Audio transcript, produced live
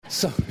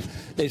So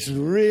it's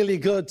really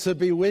good to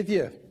be with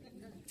you.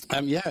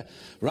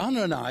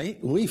 Rana and I,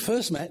 we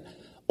first met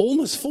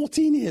almost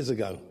 14 years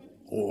ago.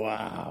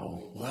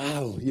 Wow,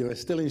 you're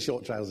still in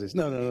short trousers.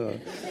 No.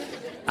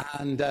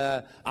 And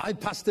I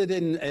pastored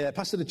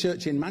a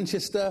church in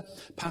Manchester,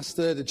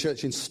 pastored a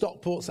church in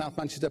Stockport, South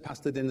Manchester,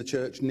 pastored in the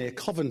church near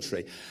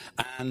Coventry.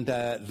 And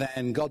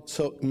then God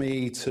took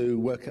me to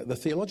work at the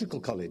theological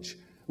college,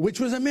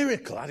 which was a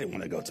miracle. I didn't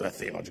want to go to a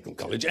theological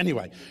college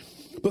anyway.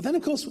 But then,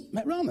 of course,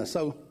 met Rana,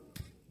 so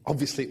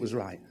obviously it was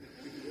right.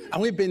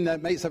 And we've been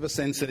mates ever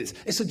since, and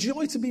it's a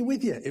joy to be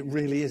with you. It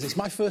really is. It's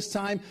my first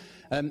time.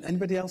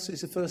 Anybody else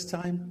it's the first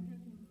time?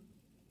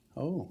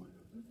 Oh.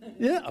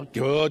 Yeah,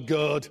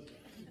 good.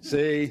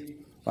 See,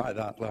 like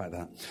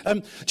that.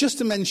 Just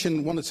to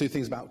mention one or two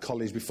things about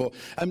college before.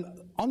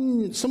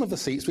 On some of the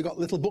seats, we've got a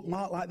little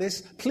bookmark like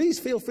this. Please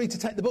feel free to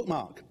take the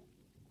bookmark.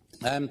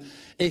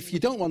 If you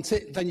don't want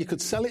it, then you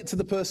could sell it to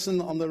the person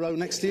on the row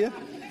next to you.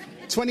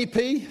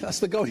 20p, that's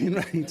the going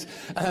rate.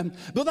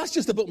 But that's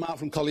just a bookmark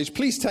from college.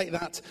 Please take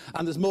that.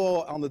 And there's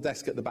more on the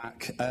desk at the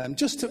back,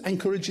 just to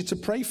encourage you to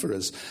pray for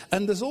us.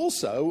 And there's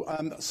also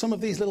some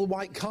of these little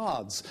white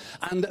cards.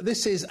 And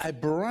this is a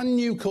brand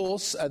new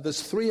course.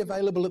 There's 3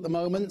 available at the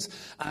moment.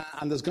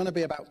 And there's going to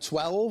be about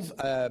 12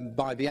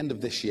 by the end of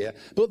this year.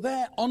 But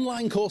they're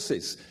online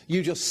courses.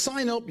 You just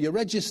sign up, you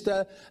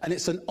register, and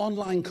it's an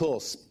online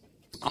course.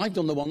 I've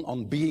done the one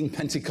on being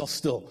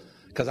Pentecostal,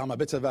 because I'm a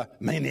bit of a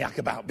maniac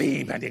about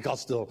being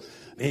Pentecostal,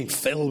 being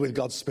filled with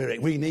God's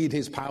Spirit. We need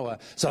His power.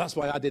 So that's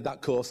why I did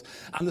that course.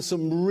 And there's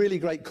some really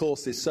great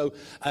courses. So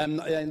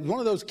one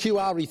of those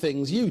QR-y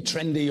things, you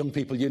trendy young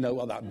people, you know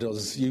what that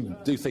does. You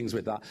do things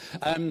with that.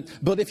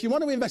 But if you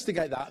want to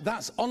investigate that,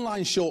 that's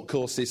online short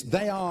courses.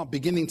 They are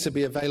beginning to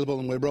be available,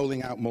 and we're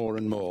rolling out more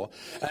and more.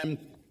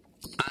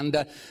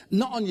 And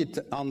not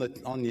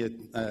on your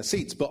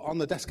seats, but on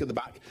the desk at the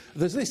back,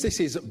 there's this. This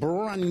is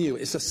brand new.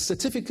 It's a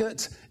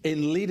certificate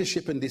in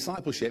leadership and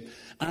discipleship.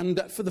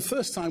 And for the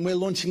first time, we're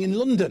launching in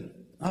London.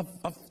 I'm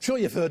sure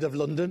you've heard of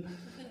London.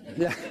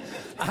 Yeah.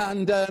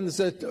 And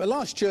there's a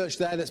large church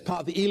there that's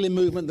part of the Elim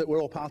movement that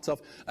we're all part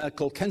of,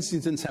 called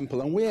Kensington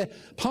Temple. And we're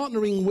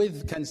partnering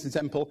with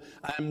Kensington Temple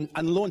and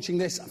launching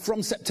this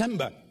from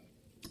September.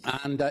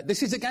 And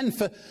this is, again,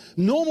 for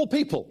normal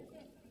people.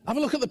 Have a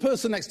look at the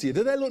person next to you.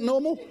 Do they look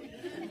normal?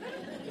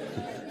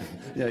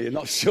 Yeah, you're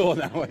not sure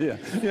now, are you?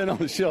 You're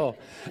not sure.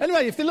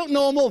 Anyway, if they look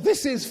normal,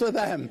 this is for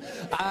them.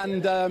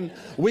 And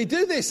we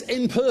do this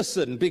in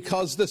person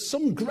because there's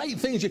some great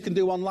things you can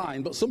do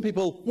online, but some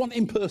people want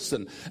in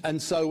person.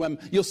 And so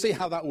you'll see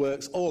how that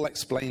works, all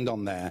explained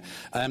on there.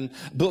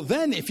 But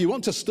then if you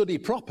want to study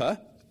proper,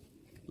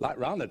 like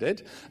Rana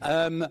did,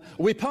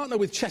 we partner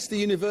with Chester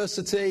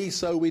University,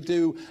 so we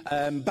do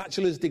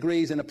bachelor's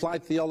degrees in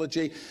applied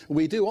theology.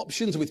 We do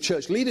options with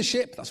church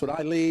leadership, that's what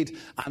I lead,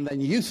 and then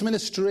youth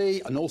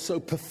ministry, and also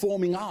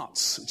performing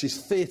arts, which is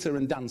theatre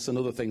and dance and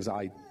other things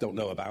I don't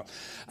know about.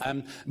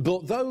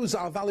 But those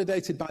are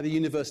validated by the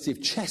University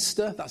of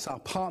Chester. That's our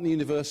partner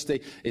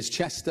university, is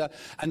Chester.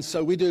 And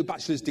so we do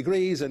bachelor's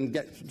degrees and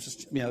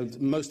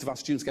most of our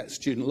students get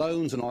student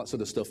loans and all that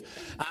sort of stuff.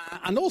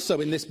 And also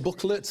in this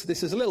booklet,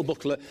 this is a little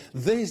booklet,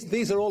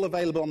 these are all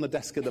available on the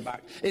desk at the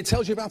back. It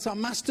tells you about our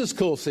master's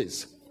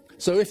courses.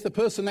 So if the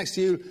person next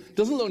to you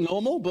doesn't look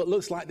normal, but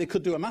looks like they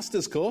could do a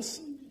master's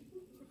course.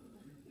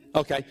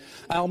 Okay,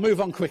 I'll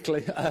move on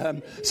quickly.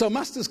 So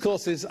master's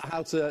courses,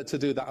 how to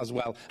do that as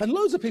well. And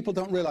loads of people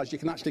don't realise you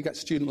can actually get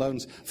student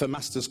loans for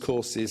master's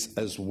courses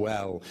as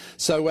well.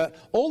 So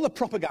all the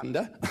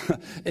propaganda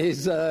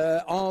is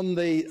on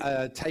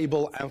the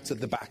table out at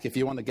the back if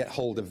you want to get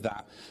hold of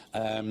that.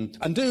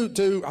 And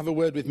do have a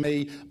word with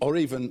me, or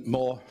even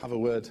more, have a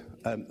word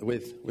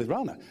with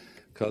Rana,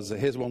 because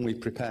here's one we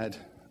prepared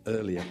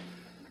earlier.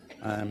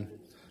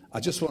 I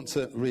just want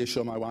to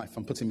reassure my wife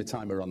I'm putting my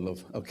timer on,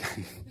 love.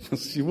 Okay.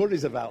 She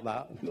worries about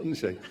that, doesn't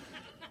she?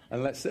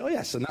 And let's say, oh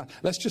yes, and now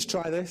let's just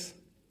try this.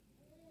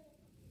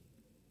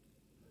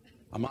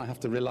 I might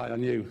have to rely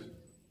on you.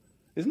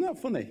 Isn't that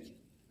funny?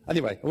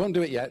 Anyway, I won't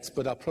do it yet,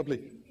 but I'll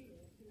probably...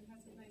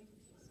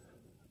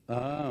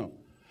 Oh,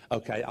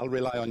 okay, I'll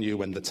rely on you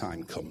when the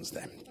time comes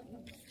then.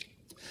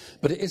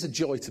 But it is a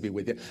joy to be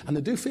with you. And I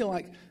do feel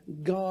like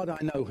God, I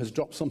know, has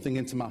dropped something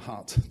into my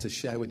heart to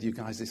share with you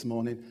guys this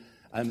morning.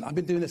 I've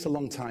been doing this a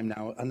long time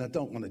now, and I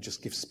don't want to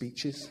just give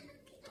speeches.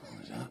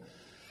 I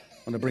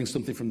want to bring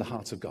something from the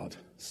heart of God.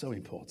 So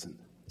important.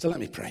 So let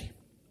me pray.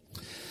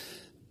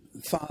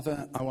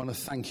 Father, I want to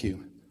thank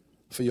you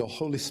for your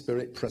Holy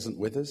Spirit present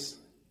with us.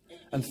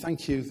 And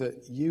thank you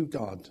that you,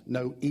 God,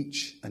 know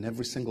each and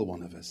every single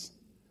one of us.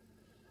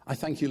 I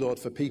thank you, Lord,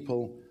 for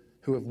people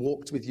who have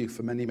walked with you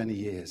for many, many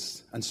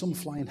years. And some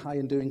flying high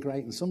and doing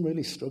great, and some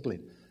really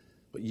struggling.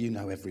 But you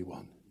know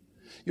everyone.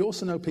 You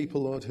also know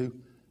people, Lord, who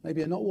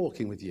maybe are not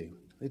walking with you.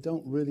 They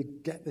don't really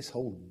get this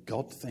whole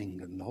God thing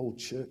and the whole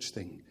church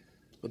thing.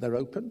 But they're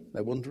open,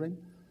 they're wondering.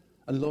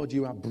 And Lord,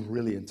 you are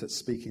brilliant at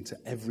speaking to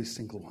every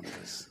single one of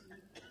us.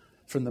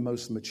 From the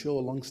most mature,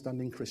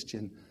 long-standing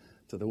Christian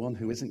to the one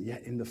who isn't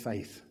yet in the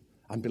faith.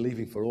 I'm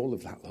believing for all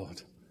of that,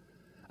 Lord.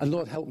 And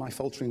Lord, help my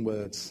faltering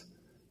words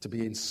to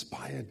be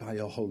inspired by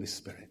your Holy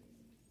Spirit.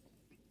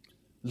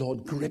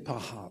 Lord, grip our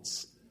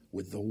hearts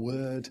with the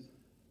word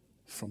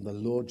from the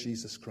Lord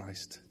Jesus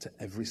Christ to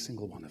every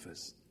single one of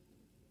us.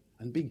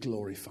 And be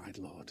glorified,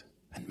 Lord.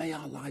 And may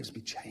our lives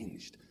be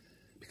changed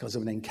because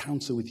of an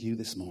encounter with you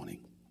this morning.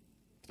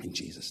 In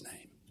Jesus'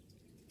 name.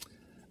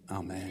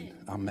 Amen.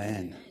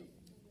 Amen.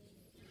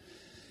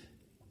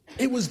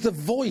 It was the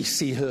voice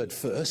he heard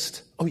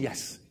first. Oh,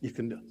 yes, you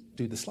can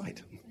do the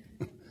slide.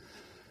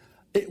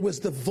 It was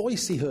the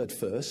voice he heard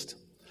first.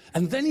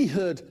 And then he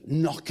heard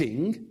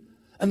knocking.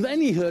 And then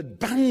he heard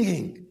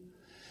banging.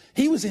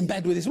 He was in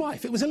bed with his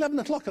wife. It was 11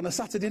 o'clock on a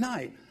Saturday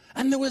night.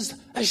 And there was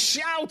a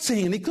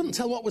shouting. And he couldn't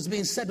tell what was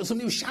being said. But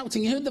somebody was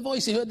shouting. He heard the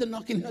voice. He heard the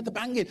knocking. He heard the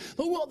banging.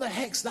 But what the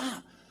heck's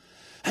that?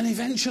 And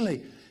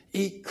eventually,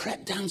 he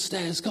crept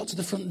downstairs, got to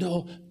the front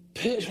door,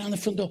 perched around the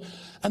front door.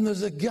 And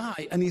there's a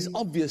guy. And he's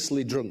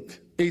obviously drunk.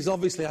 He's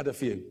obviously had a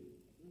few.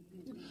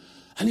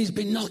 And he's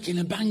been knocking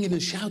and banging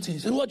and shouting. He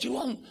said, what do you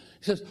want?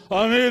 He says,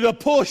 I need a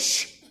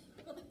push.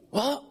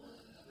 What?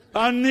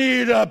 I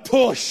need a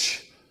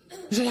push.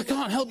 He said, I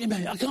can't help you,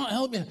 mate. I can't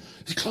help you.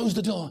 He closed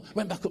the door,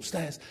 went back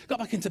upstairs, got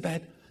back into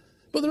bed.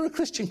 But they're a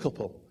Christian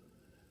couple.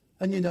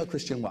 And you know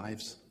Christian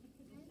wives.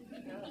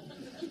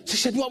 She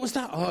said, what was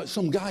that? Oh, it's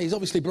some guy. He's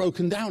obviously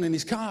broken down in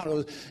his car.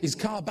 Or his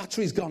car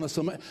battery's gone or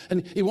something.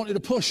 And he wanted a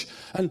push.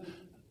 And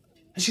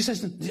she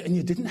says, and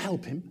you didn't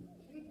help him?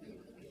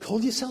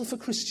 Call yourself a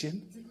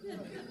Christian?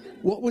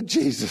 What would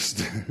Jesus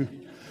do?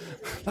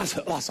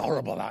 That's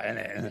horrible, that, isn't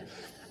it?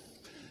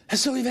 And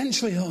so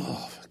eventually,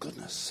 oh, for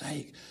goodness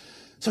sake.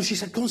 So she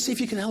said, go and see if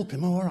you can help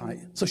him. Oh, all right.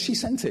 So she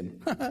sent him.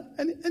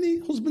 any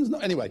husbands? No.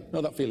 Anyway,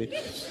 know that feeling.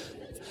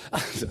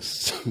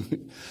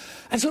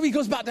 And so he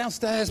goes back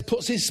downstairs,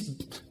 puts his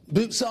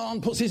boots on,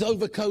 puts his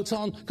overcoat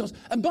on.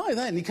 And by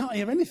then, he can't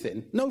hear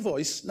anything. No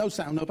voice, no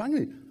sound, no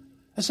banging.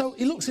 And so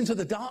he looks into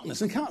the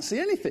darkness and can't see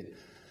anything.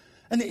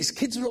 And his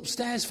kids are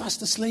upstairs,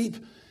 fast asleep.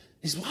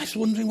 His wife's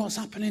wondering what's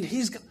happening.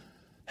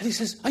 And he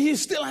says, are you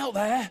still out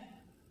there?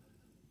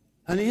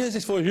 And he hears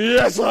this voice,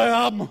 yes,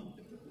 I am.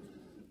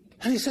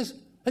 And he says,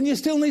 and you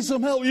still need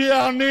some help?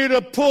 Yeah, I need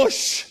a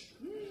push.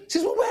 He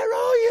says, well, where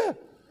are you?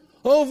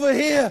 Over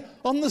here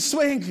on the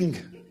swing.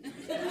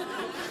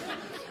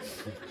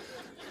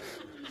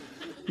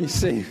 You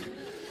see,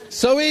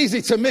 so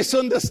easy to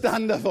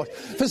misunderstand a voice.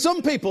 For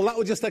some people, that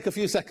will just take a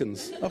few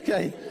seconds,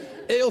 okay?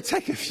 It'll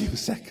take a few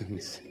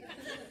seconds.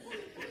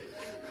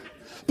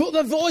 But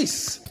the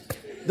voice.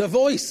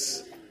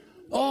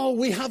 Oh,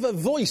 we have a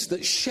voice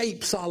that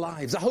shapes our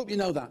lives. I hope you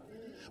know that.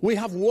 We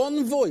have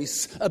one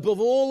voice above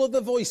all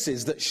other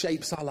voices that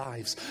shapes our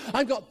lives.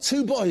 I've got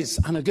 2 boys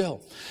and a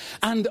girl.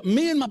 And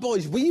me and my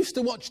boys, we used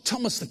to watch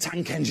Thomas the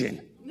Tank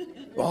Engine.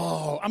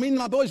 Oh, I mean,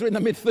 my boys are in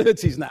their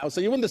mid-30s now,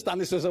 so you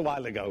understand this was a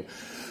while ago.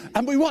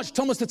 And we watched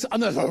Thomas the Tank,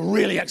 and there's a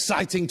really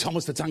exciting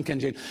Thomas the Tank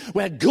Engine,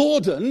 where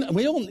Gordon, and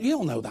you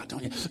all know that,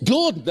 don't you?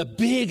 Gordon, the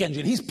big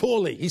engine, he's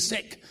poorly, he's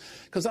sick,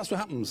 because that's what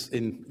happens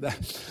in there.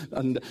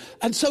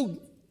 And so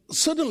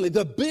suddenly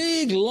the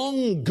big,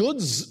 long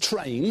goods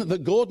train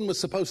that Gordon was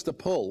supposed to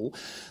pull,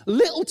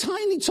 little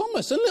tiny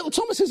Thomas, and little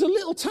Thomas is a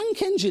little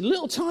tank engine,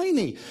 little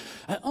tiny.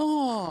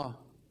 No,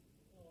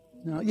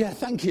 yeah,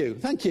 thank you,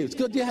 it's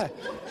good, yeah.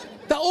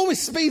 That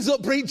always speeds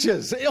up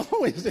preachers. It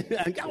always,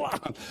 go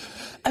on.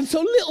 And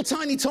so little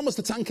tiny Thomas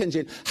the Tank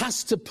Engine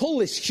has to pull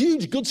this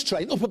huge goods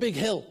train up a big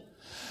hill.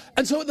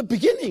 And so at the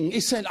beginning,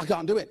 he said, I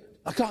can't do it.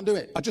 I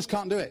just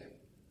can't do it.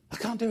 I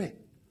can't do it.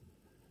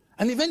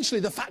 And eventually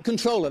the fat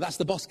controller, that's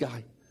the boss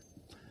guy.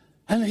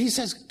 And he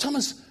says,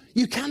 Thomas,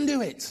 you can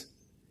do it.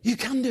 You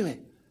can do it.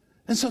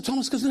 And so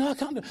Thomas goes, no, I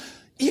can't do it.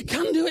 You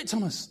can do it,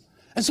 Thomas.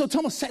 And so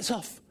Thomas sets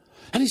off.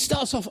 And he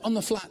starts off on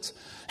the flat.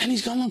 And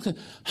he's gone along,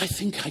 I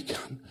think I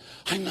can.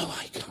 I know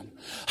I can.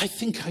 I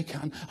think I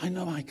can. I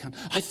know I can.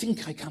 I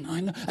think I can.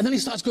 I know. And then he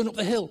starts going up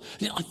the hill.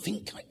 I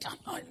think I can.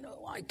 I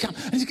know I can.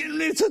 And he's getting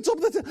near to the top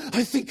of the hill.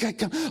 I think I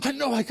can. I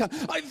know I can.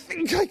 I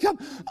think I can.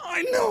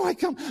 I know I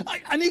can.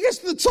 And he gets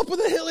to the top of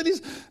the hill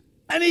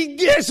and he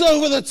gets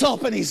over the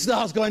top and he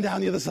starts going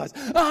down the other side.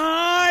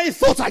 I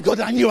thought I could.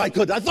 I knew I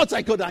could. I thought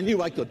I could. I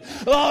knew I could.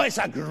 Oh, it's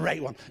a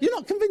great one. You're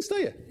not convinced, are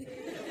you?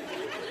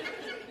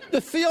 The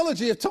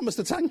theology of Thomas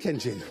the Tank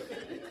Engine.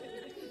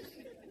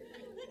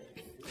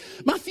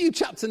 Matthew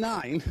chapter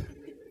 9,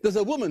 there's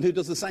a woman who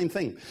does the same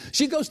thing.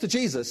 She goes to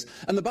Jesus,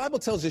 and the Bible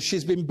tells us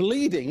she's been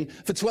bleeding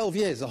for 12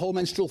 years, the whole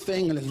menstrual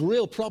thing, and it's a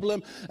real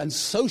problem, and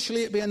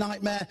socially it'd be a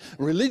nightmare,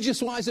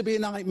 religious-wise it'd be a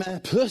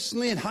nightmare,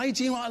 personally and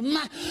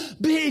hygiene-wise,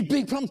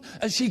 big problems.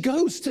 And she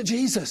goes to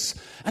Jesus,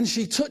 and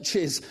she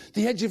touches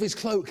the edge of his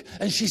cloak,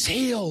 and she's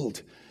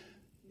healed.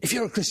 If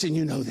you're a Christian,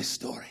 you know this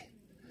story.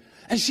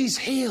 And she's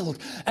healed.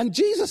 And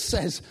Jesus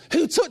says,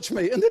 who touched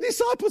me? And the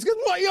disciples go,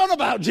 what are you on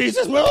about,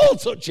 Jesus? We're all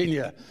touching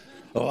you.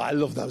 Oh, I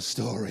love those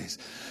stories.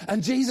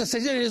 And Jesus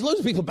says, there's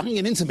loads of people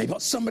banging into me,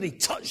 but somebody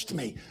touched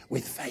me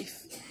with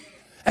faith.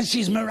 And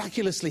she's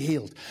miraculously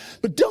healed.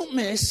 But don't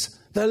miss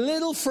the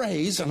little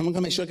phrase, and I'm going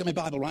to make sure I get my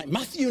Bible right,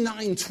 Matthew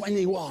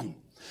 9:21.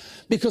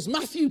 Because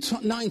Matthew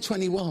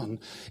 9:21,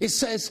 it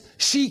says,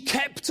 she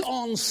kept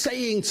on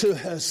saying to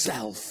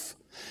herself,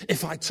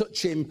 if I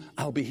touch him,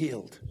 I'll be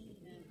healed.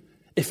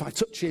 If I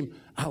touch him,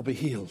 I'll be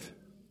healed.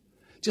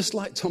 Just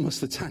like Thomas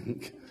the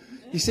Tank.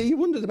 You see, you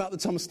wondered about the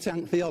Thomas the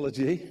Tank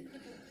theology.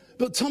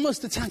 But Thomas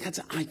the Tank had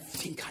to, I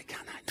think I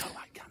can, I know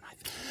I can.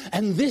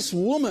 And this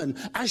woman,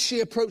 as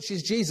she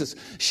approaches Jesus,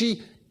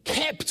 she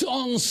kept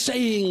on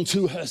saying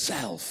to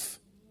herself,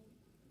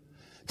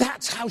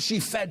 that's how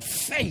she fed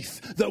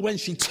faith that when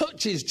she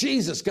touches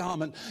Jesus'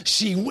 garment,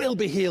 she will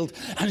be healed.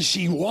 And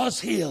she was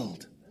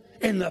healed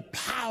in the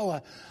power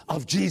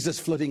of Jesus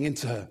flooding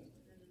into her.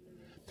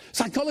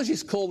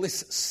 Psychologists call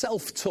this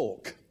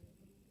self-talk.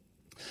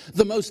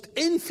 The most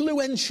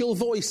influential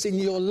voice in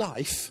your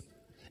life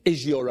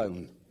is your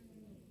own.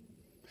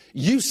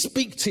 You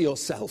speak to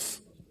yourself.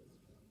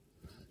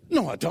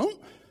 No, I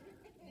don't.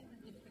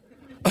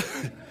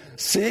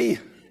 See?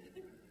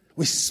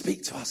 We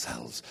speak to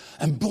ourselves.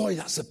 And boy,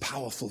 that's a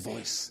powerful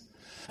voice.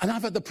 And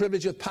I've had the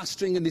privilege of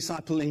pastoring and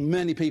discipling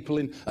many people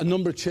in a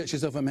number of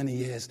churches over many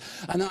years.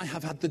 And I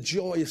have had the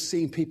joy of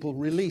seeing people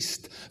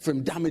released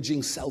from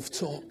damaging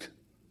self-talk.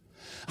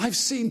 I've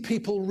seen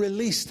people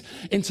released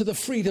into the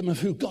freedom of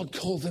who God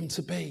called them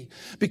to be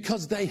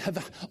because they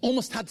have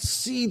almost had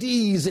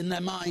CDs in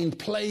their mind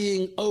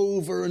playing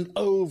over and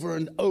over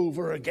and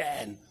over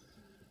again.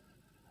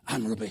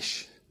 I'm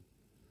rubbish.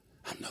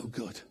 I'm no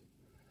good.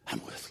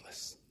 I'm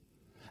worthless.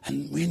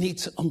 And we need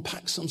to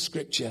unpack some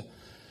scripture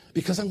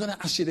because I'm going to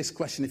ask you this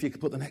question, if you could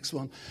put the next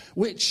one.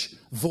 Which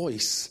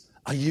voice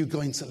are you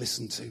going to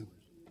listen to?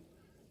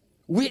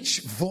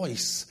 Which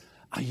voice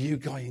are you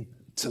going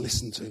to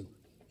listen to?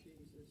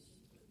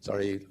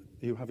 Sorry,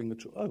 are you having the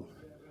trouble?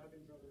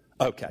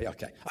 Oh. Okay.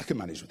 I can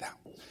manage with that.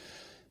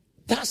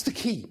 That's the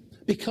key,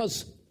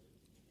 because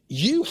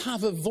you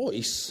have a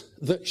voice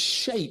that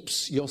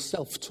shapes your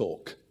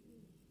self-talk.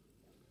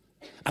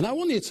 And I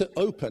want you to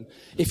open,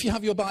 if you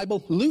have your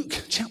Bible,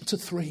 Luke chapter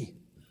 3.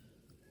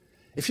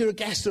 If you're a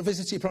guest or a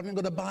visitor, you've probably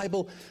got a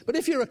Bible. But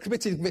if you're a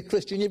committed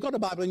Christian, you've got a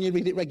Bible and you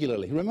read it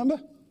regularly. Remember?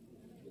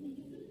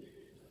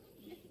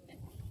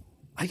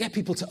 I get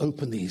people to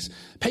open these.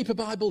 Paper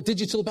Bible,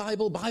 digital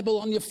Bible, Bible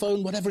on your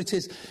phone, whatever it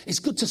is. It's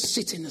good to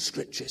sit in the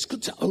scripture. It's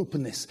good to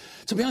open this.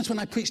 To be honest, when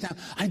I preach now,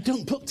 I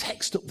don't put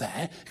text up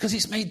there because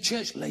it's made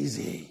church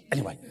lazy.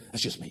 Anyway,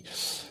 that's just me.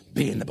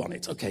 Bee in the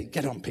bonnet. Okay,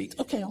 get on, Pete.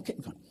 Okay, I'll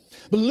keep going.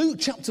 But Luke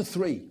chapter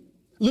 3.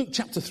 Luke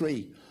chapter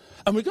 3.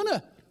 And we're going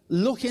to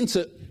look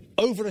into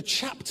over a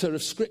chapter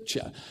of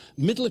scripture.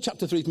 Middle of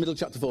chapter 3 to middle of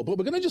chapter 4. But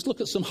we're going to just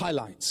look at some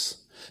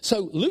highlights.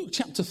 So Luke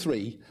chapter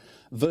 3,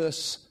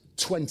 verse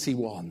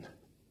 21.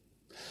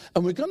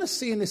 And we're going to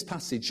see in this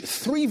passage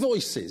three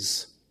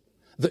voices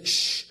that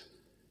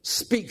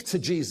speak to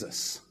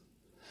Jesus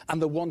and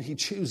the one he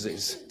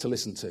chooses to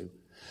listen to.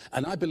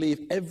 And I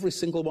believe every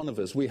single one of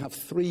us, we have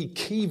three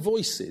key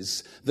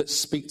voices that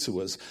speak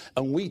to us.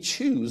 And we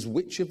choose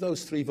which of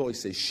those three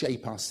voices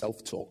shape our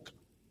self-talk.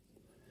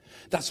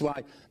 That's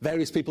why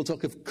various people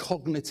talk of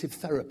cognitive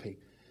therapy.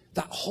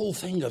 That whole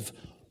thing of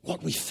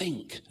what we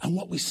think and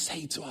what we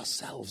say to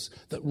ourselves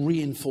that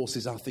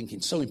reinforces our thinking.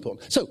 So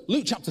important. So,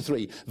 Luke chapter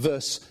 3,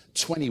 verse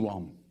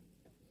 21.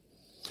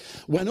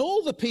 When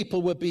all the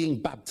people were being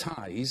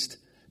baptized,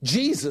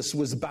 Jesus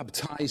was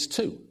baptized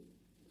too.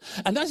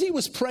 And as he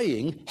was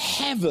praying,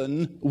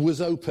 heaven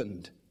was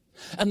opened.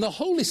 And the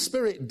Holy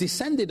Spirit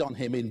descended on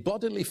him in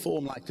bodily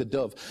form like a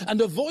dove. And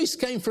a voice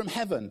came from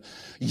heaven.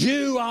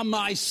 You are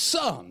my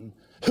Son,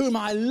 whom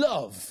I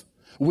love.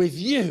 With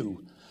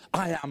you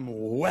I am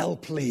well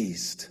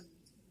pleased.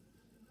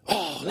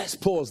 Oh, let's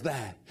pause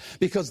there.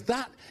 Because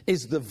that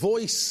is the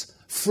voice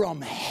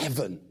from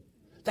heaven.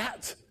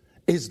 That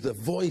is the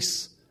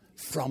voice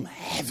from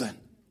heaven.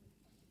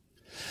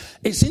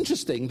 It's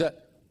interesting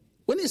that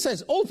when it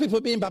says all people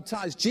are being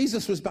baptized,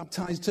 Jesus was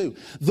baptized too.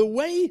 The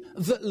way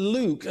that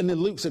Luke, and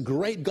Luke's a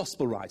great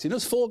gospel writer.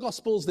 There's 4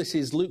 gospels. This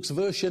is Luke's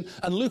version.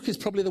 And Luke is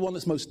probably the one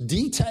that's most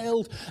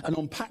detailed and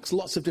unpacks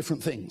lots of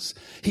different things.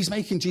 He's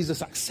making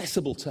Jesus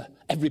accessible to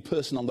every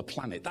person on the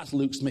planet. That's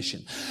Luke's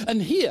mission.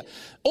 And here,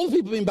 all the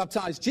people being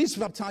baptized, Jesus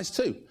was baptized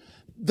too.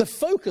 The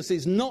focus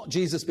is not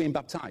Jesus being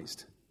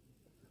baptized.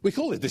 We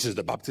call it, this is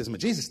the baptism of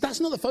Jesus. That's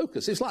not the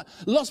focus. It's like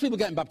lots of people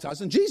getting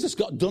baptized and Jesus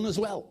got done as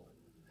well.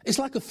 It's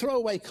like a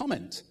throwaway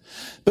comment.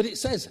 But it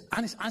says,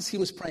 and as he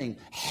was praying,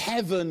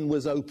 heaven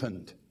was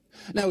opened.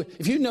 Now,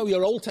 if you know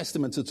your Old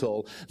Testament at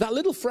all, that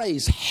little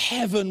phrase,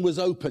 heaven was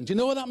opened, do you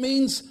know what that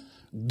means?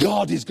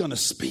 God is going to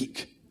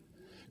speak.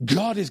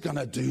 God is going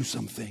to do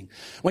something.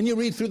 When you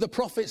read through the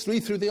prophets,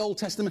 read through the Old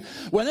Testament,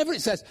 whenever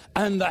it says,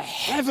 and the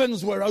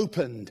heavens were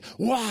opened,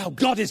 wow,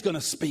 God is going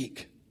to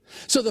speak.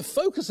 So the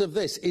focus of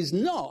this is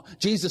not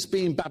Jesus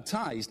being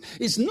baptized.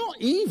 It's not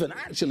even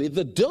actually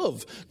the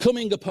dove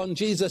coming upon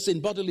Jesus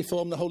in bodily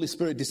form, the Holy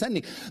Spirit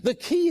descending. The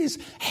key is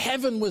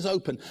heaven was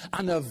open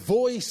and a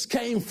voice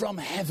came from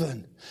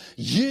heaven.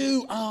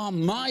 You are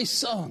my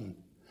Son,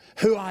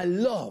 who I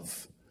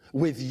love.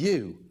 With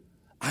you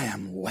I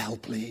am well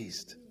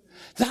pleased.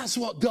 That's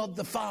what God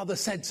the Father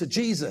said to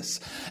Jesus.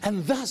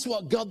 And that's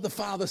what God the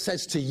Father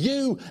says to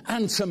you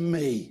and to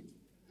me.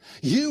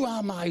 You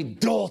are my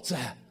daughter,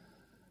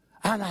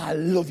 and I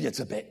love you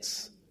to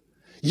bits.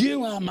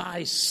 You are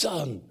my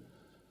son,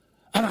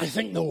 and I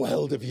think the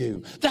world of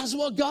you. That's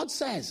what God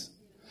says.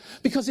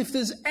 Because if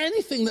there's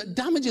anything that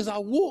damages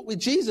our walk with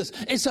Jesus,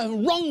 it's a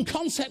wrong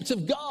concept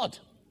of God.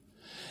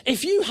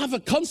 If you have a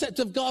concept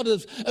of God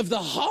of the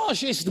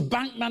harshest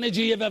bank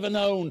manager you've ever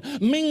known,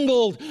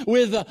 mingled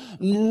with the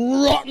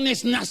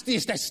rottenest,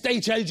 nastiest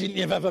estate agent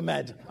you've ever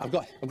met. I've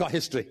got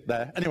history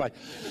there. Anyway.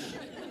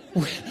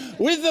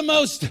 With the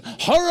most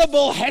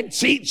horrible head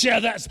teacher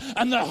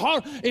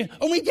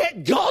and we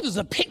get God as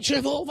a picture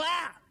of all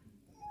that.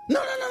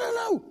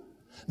 No.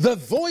 The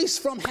voice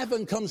from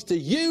heaven comes to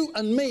you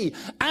and me,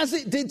 as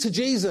it did to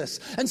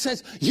Jesus, and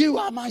says, you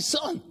are my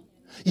son.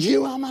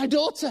 You are my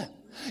daughter.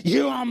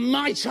 You are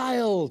my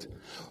child.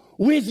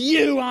 With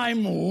you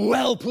I'm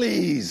well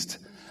pleased,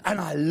 and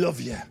I love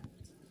you.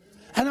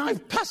 And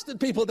I've pastored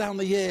people down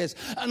the years,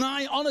 and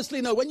I honestly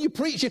know when you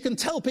preach, you can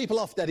tell people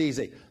off dead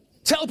easy.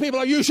 Tell people,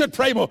 oh, you should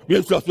pray more.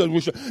 You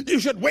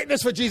should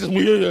witness for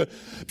Jesus.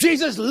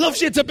 Jesus loves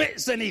you to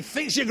bits and he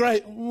thinks you're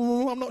great.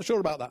 I'm not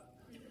sure about that.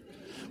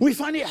 We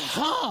find it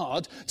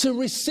hard to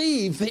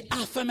receive the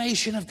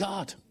affirmation of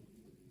God.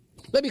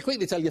 Let me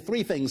quickly tell you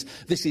 3 things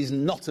this is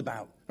not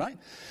about, right?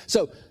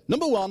 So,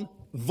 number 1,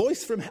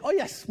 voice from heaven. Oh,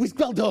 yes,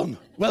 well done.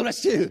 Well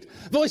rescued.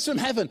 Voice from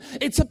heaven.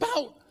 It's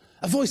about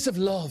a voice of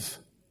love.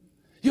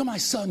 You're my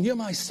son, you're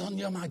my son,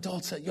 you're my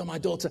daughter, you're my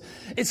daughter.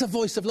 It's a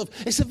voice of love.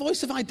 It's a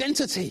voice of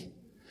identity.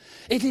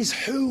 It is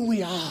who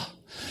we are.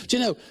 Do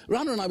you know,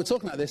 Rana and I were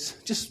talking about this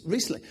just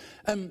recently.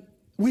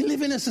 We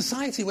live in a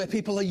society where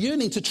people are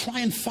yearning to try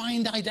and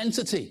find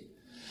identity.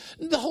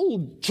 The whole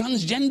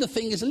transgender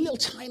thing is a little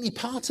tiny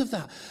part of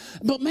that.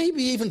 But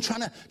maybe even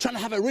trying to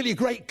have a really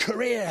great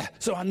career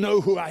so I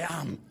know who I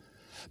am.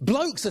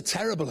 Blokes are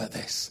terrible at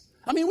this.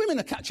 I mean, women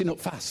are catching up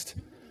fast.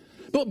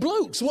 But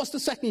blokes, what's the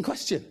second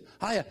question?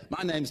 Hiya,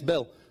 my name's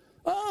Bill.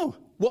 Oh,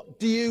 what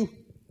do you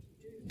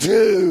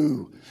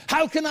do?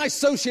 How can I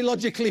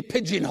sociologically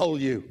pigeonhole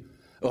you?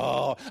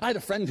 Oh, I had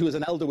a friend who was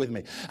an elder with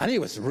me, and he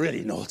was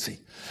really naughty.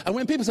 And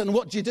when people said,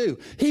 what do you do?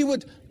 He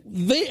would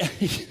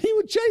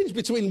change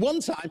between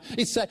one time,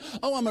 he'd say,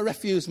 oh, I'm a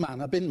refuse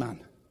man, a bin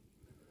man.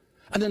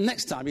 And then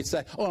next time he'd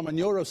say, oh, I'm a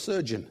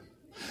neurosurgeon.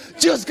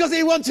 Just because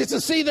he wanted to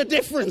see the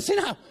difference, you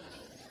know.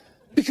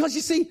 Because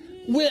you see,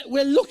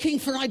 we're looking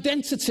for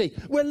identity.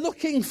 We're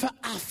looking for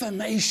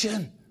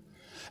affirmation.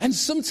 And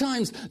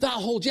sometimes that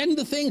whole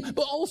gender thing,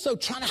 but also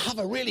trying to have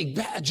a really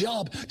better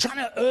job, trying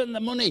to earn the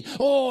money.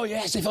 Oh,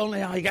 yes, if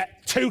only I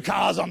get 2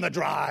 cars on the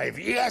drive.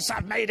 Yes,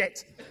 I've made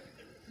it.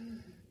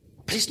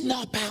 But it's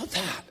not about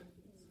that.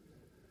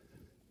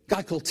 A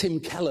guy called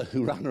Tim Keller,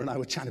 who Rana and I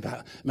were chatting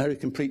about,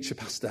 American preacher,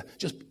 pastor,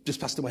 just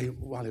passed away a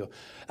while ago.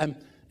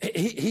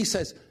 He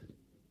says,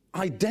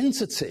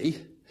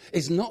 identity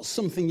is not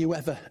something you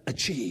ever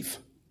achieve.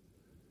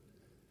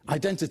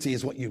 Identity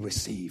is what you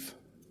receive.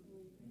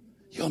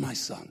 You're my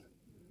son.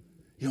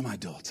 You're my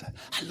daughter.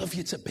 I love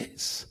you to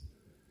bits.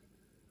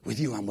 With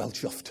you, I'm well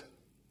chuffed.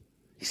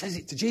 He says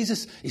it to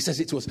Jesus. He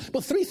says it to us.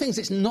 But 3 things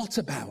it's not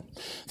about.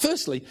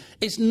 Firstly,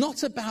 it's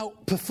not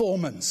about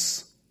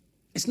performance.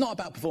 It's not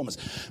about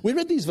performance. We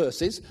read these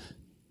verses.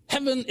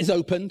 Heaven is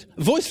opened,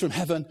 voice from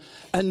heaven,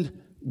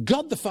 and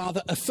God the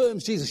Father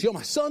affirms Jesus. You're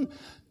my son,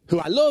 who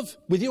I love.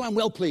 With you, I'm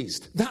well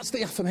pleased. That's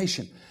the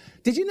affirmation.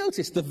 Did you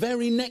notice the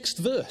very next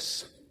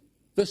verse?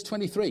 Verse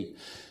 23.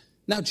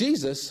 Now,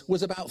 Jesus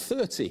was about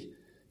 30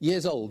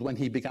 years old when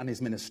he began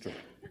his ministry.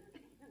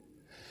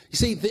 You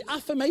see, the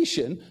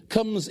affirmation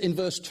comes in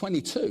verse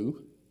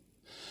 22,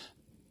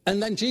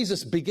 and then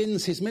Jesus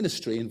begins his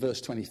ministry in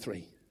verse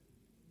 23.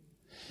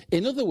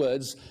 In other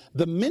words,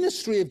 the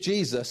ministry of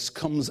Jesus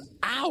comes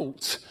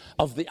out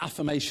of the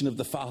affirmation of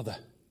the Father.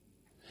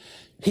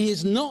 He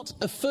is not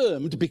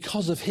affirmed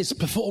because of his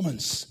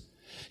performance.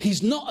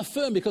 He's not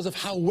affirmed because of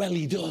how well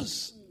he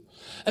does.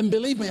 And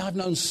believe me, I've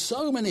known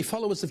so many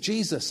followers of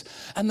Jesus,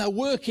 and they're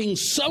working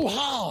so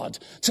hard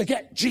to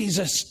get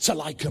Jesus to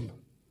like them.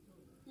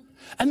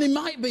 And they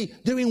might be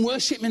doing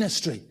worship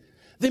ministry.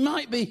 They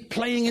might be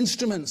playing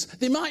instruments.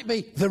 They might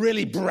be the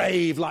really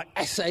brave, like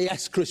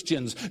SAS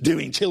Christians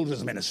doing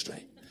children's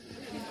ministry.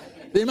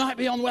 They might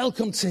be on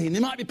welcome team. They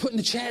might be putting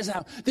the chairs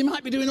out. They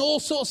might be doing all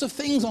sorts of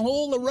things on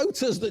all the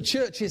rotas that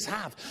churches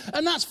have.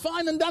 And that's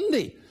fine and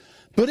dandy.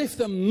 But if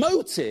the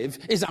motive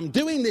is I'm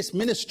doing this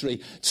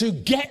ministry to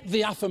get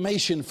the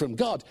affirmation from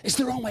God, it's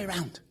the wrong way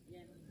around.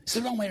 It's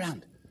the wrong way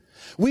around.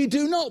 We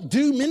do not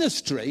do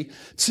ministry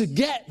to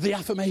get the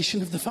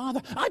affirmation of the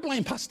Father. I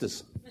blame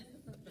pastors,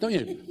 don't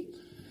you?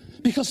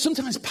 Because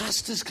sometimes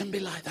pastors can be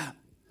like that,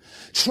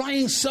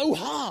 trying so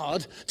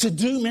hard to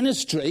do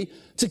ministry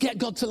to get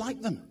God to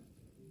like them.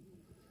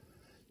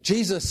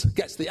 Jesus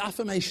gets the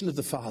affirmation of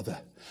the Father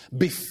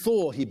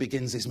before he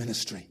begins his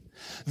ministry.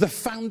 The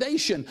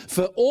foundation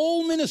for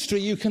all ministry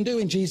you can do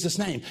in Jesus'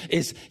 name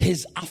is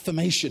his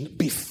affirmation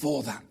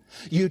before that.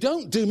 You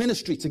don't do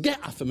ministry to get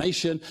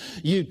affirmation.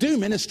 You do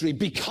ministry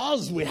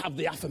because we have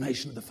the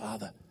affirmation of the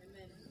Father.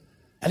 Amen.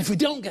 And if we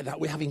don't get that,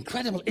 we have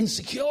incredible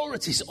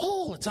insecurities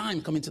all the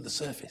time coming to the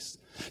surface.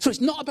 So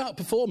it's not about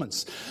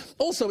performance.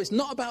 Also, it's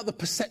not about the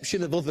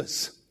perception of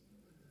others.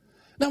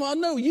 Now, I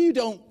know you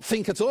don't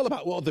think at all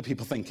about what other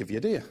people think of you,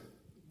 do you?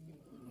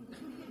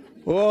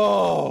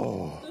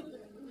 Whoa.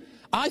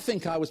 I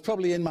think I was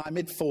probably in my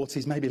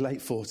mid-40s, maybe late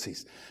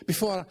 40s,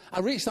 before I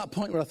reached that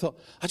point where I thought,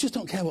 I just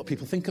don't care what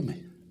people think of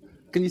me.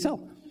 Can you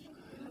tell?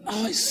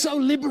 Oh, it's so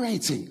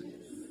liberating.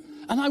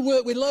 And I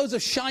work with loads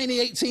of shiny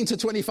 18 to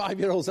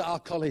 25-year-olds at our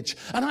college,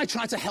 and I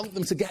try to help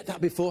them to get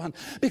that beforehand.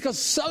 Because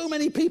so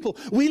many people,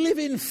 we live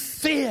in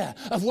fear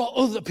of what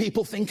other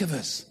people think of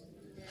us.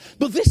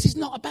 But this is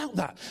not about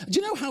that. Do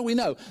you know how we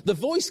know? The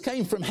voice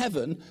came from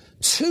heaven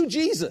to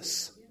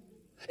Jesus.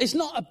 It's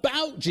not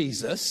about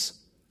Jesus.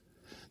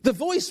 The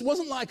voice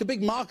wasn't like a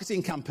big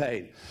marketing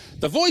campaign.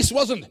 The voice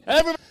wasn't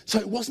ever. So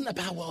it wasn't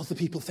about what other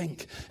people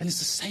think. And it's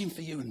the same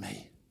for you and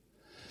me.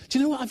 Do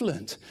you know what I've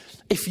learned?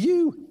 If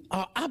you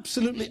are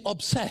absolutely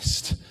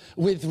obsessed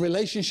with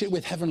relationship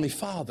with Heavenly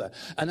Father,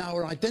 and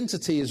our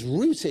identity is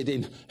rooted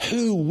in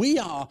who we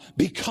are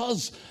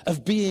because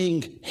of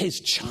being his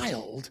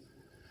child,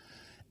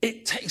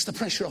 it takes the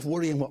pressure off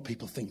worrying what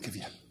people think of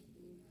you.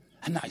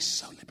 And that is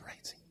so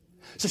liberating.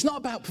 So it's not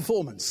about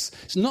performance.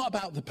 It's not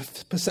about the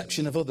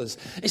perception of others.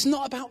 It's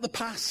not about the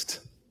past.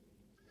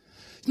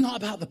 It's not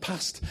about the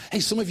past. Hey,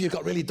 some of you have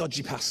got really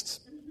dodgy pasts.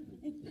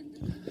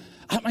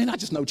 I mean, I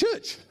just know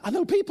church. I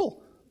know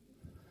people.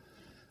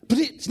 But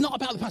it's not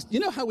about the past. You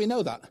know how we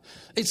know that?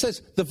 It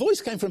says, the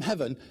voice came from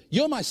heaven.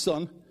 You're my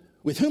son,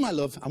 with whom I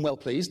love and well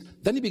pleased.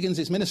 Then he begins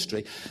his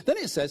ministry. Then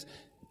it says,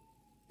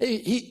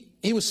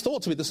 he was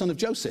thought to be the son of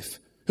Joseph,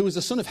 who was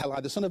the son of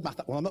Heli, the son of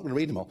Matthat. Well, I'm not going to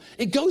read them all.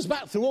 It goes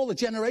back through all the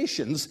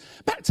generations,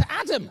 back to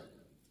Adam.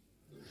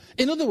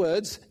 In other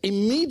words,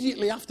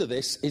 immediately after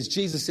this is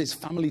Jesus'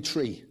 family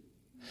tree,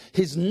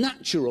 his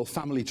natural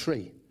family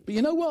tree. But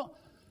you know what?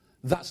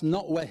 That's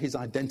not where his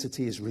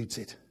identity is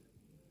rooted.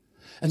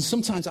 And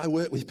sometimes I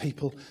work with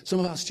people, some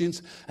of our students,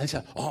 and they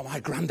say, oh, my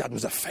granddad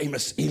was a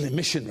famous Elim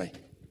missionary.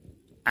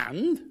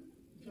 And?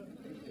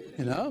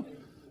 You know?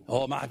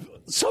 Oh, my...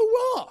 So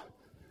what?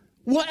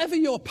 Whatever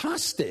your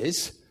past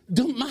is,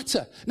 don't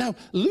matter. Now,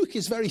 Luke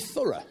is very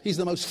thorough. He's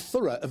the most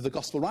thorough of the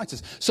gospel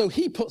writers. So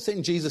he puts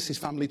in Jesus'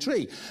 family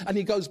tree. And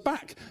he goes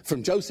back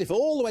from Joseph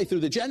all the way through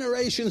the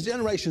generations,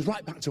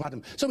 right back to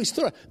Adam. So he's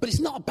thorough. But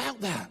it's not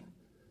about that.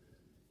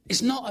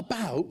 It's not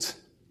about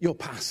your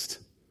past.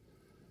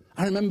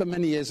 I remember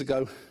many years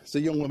ago, there's a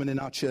young woman in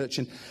our church,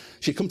 and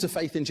she'd come to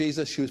faith in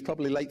Jesus. She was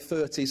probably late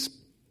 30s.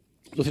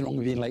 Nothing wrong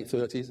with being late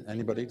 30s.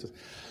 Anybody?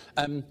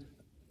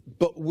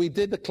 But we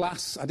did the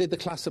class. I did the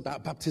class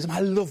about baptism.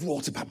 I love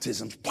water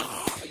baptisms.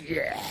 Oh,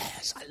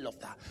 yes, I love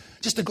that.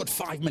 Just a good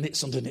 5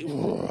 minutes underneath.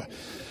 Oh,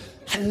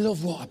 I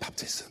love water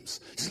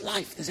baptisms. There's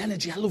life, there's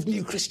energy. I love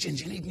new Christians.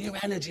 You need new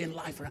energy in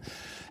life.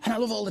 And I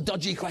love all the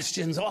dodgy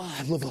questions. Oh,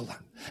 I love all that.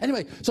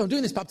 Anyway, so I'm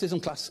doing this baptism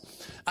class.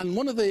 And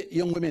one of the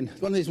young women,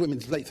 one of these women,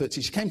 late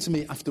 30s, she came to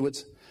me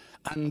afterwards.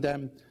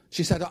 And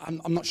she said,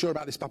 I'm not sure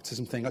about this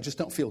baptism thing. I just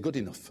don't feel good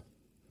enough.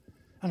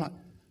 I'm like,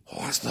 oh,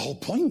 that's the whole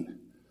point.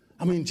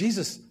 I mean,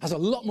 Jesus has a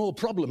lot more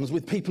problems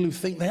with people who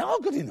think they are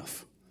good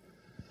enough.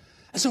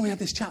 And so we had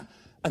this chat.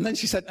 And then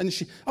she said,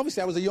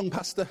 obviously I was a young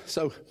pastor,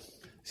 so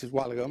this is a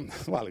while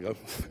ago.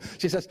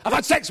 She says, I've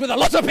had sex with a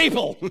lot of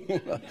people.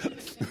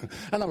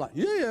 And I'm like,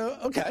 yeah,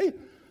 okay.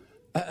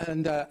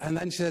 And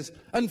then she says,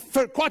 and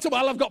for quite a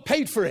while I've got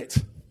paid for it.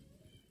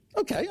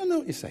 Okay, I know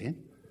what you're saying.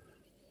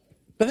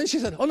 But then she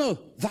said, oh no,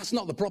 that's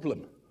not the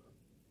problem.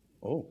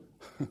 Oh.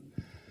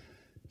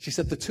 She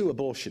said, the 2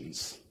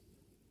 abortions,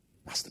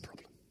 that's the problem.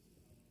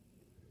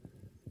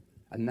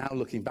 And now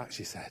looking back,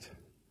 she said,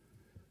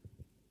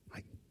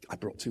 I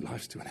brought 2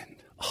 lives to an end.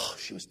 Oh,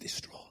 she was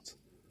distraught.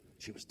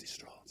 She was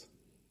distraught.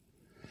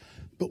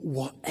 But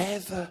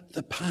whatever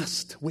the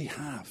past we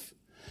have,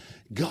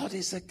 God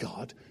is a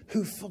God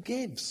who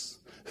forgives,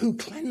 who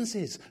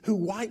cleanses, who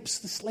wipes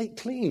the slate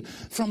clean.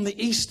 From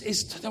the east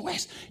is to the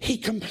west. He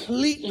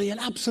completely and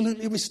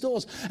absolutely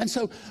restores. And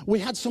so we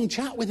had some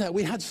chat with her.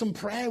 We had some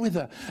prayer with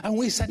her. And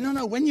we said,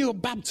 no, when you're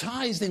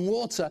baptized in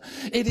water,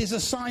 it is a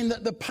sign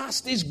that the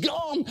past is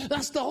gone.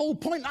 That's the whole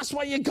point. That's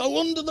why you go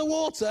under the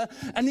water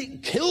and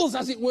it kills,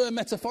 as it were,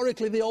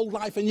 metaphorically, the old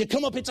life. And you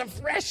come up into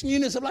fresh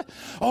newness of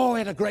life. Oh, we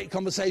had a great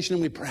conversation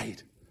and we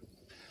prayed.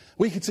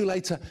 A week or 2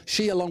 later,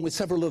 she, along with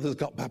several others,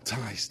 got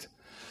baptized.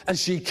 And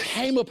she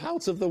came up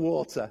out of the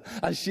water,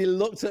 and she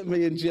looked at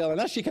me and Jill, and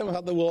as she came up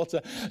out of the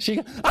water, she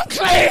goes, I'm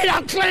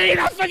clean,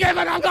 I'm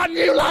forgiven, I've got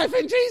new life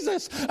in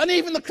Jesus. And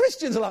even the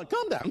Christians are like,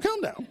 calm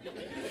down.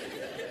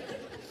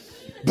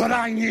 But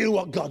I knew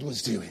what God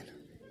was doing.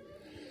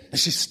 And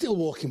she's still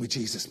walking with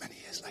Jesus many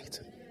years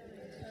later.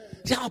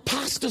 See, our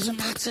past doesn't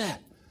matter.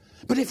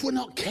 But if we're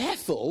not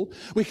careful,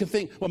 we can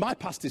think, well, my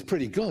past is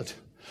pretty good.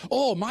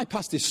 Oh, my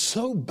past is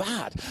so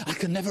bad, I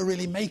can never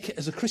really make it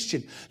as a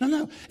Christian.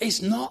 No,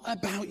 it's not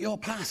about your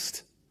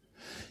past.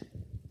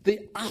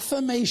 The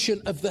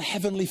affirmation of the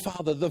Heavenly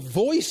Father, the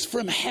voice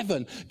from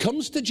heaven,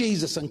 comes to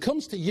Jesus and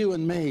comes to you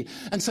and me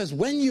and says,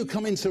 when you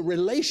come into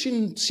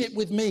relationship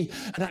with me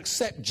and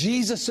accept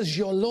Jesus as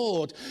your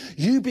Lord,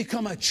 you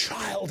become a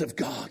child of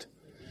God.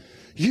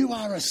 You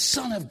are a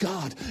son of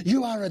God.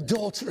 You are a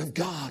daughter of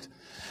God.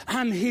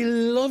 And he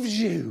loves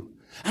you.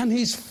 And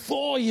he's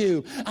for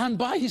you. And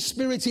by his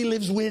Spirit, he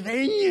lives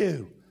within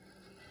you.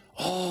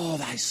 Oh,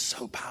 that is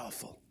so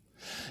powerful.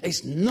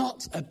 It's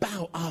not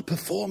about our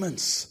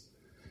performance.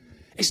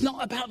 It's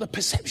not about the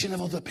perception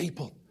of other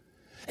people.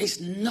 It's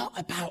not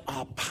about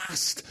our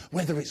past,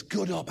 whether it's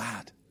good or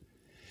bad.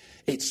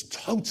 It's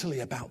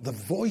totally about the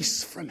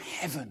voice from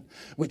heaven,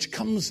 which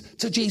comes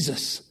to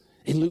Jesus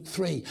in Luke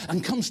 3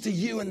 and comes to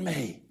you and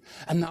me.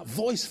 And that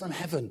voice from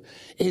heaven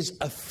is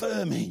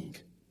affirming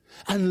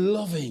and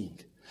loving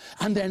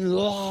and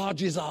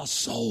enlarges our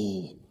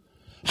soul.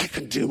 I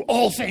can do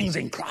all things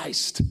in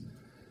Christ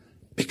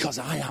because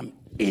I am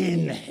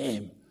in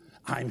him.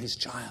 I'm his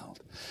child.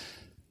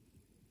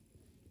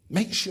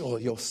 Make sure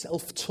your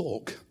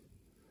self-talk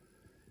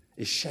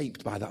is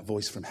shaped by that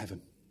voice from heaven.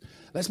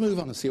 Let's move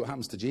on and see what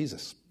happens to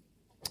Jesus.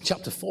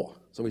 Chapter 4.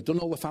 So we've done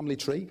all the family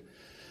tree.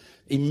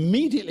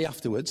 Immediately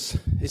afterwards,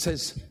 it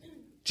says,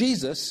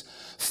 Jesus,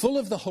 full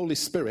of the Holy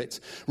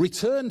Spirit,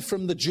 returned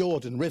from the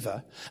Jordan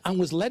River and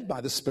was led by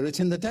the Spirit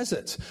in the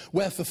desert,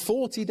 where for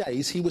 40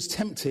 days he was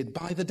tempted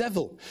by the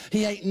devil.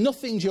 He ate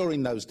nothing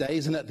during those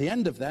days, and at the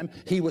end of them,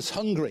 he was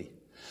hungry.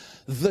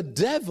 The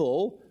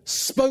devil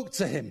spoke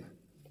to him.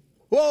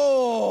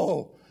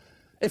 Whoa!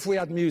 If we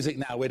had music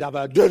now, we'd have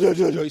a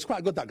da-da-da-da. He's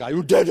quite good, that guy.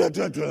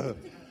 Da-da-da-da.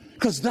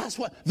 Because that's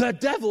what the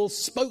devil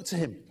spoke to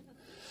him.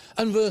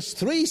 And verse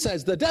 3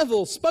 says, the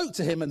devil spoke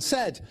to him and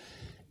said,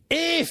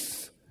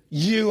 if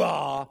you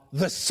are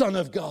the Son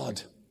of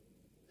God.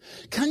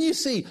 Can you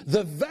see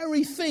the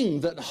very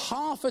thing that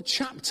half a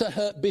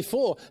chapter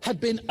before had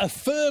been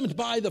affirmed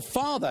by the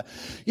Father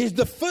is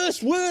the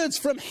first words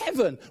from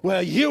heaven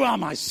where you are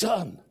my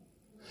son.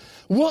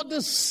 What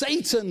does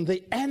Satan,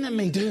 the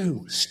enemy,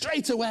 do?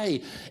 Straight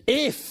away,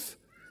 if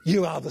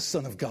you are the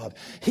Son of God.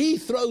 He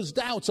throws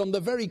doubt on the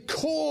very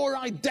core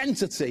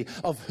identity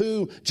of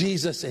who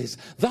Jesus is.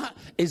 That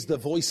is the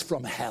voice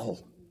from hell.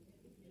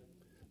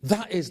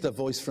 That is the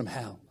voice from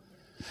hell.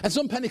 And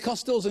some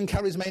Pentecostals and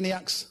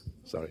charismaniacs,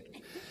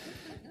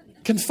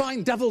 can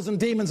find devils and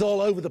demons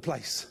all over the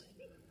place.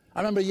 I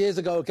remember years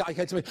ago, a guy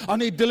came to me, I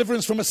need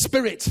deliverance from a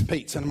spirit,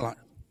 Pete. And I'm like,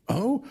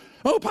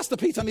 Oh, Pastor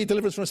Pete, I need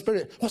deliverance from a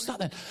spirit. What's that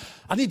then?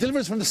 I need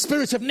deliverance from the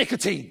spirit of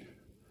nicotine.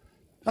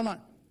 I'm like,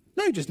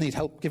 no, you just need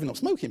help giving up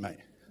smoking, mate.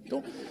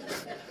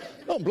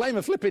 Don't blame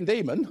a flipping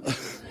demon.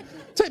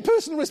 Take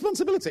personal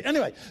responsibility.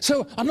 Anyway,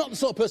 so I'm not the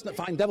sort of person that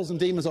finds devils and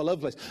demons all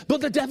over the place.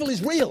 But the devil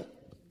is real.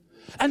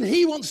 And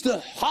he wants to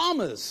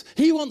harm us.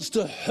 He wants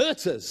to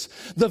hurt us.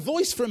 The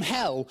voice from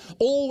hell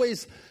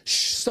always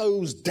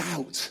sows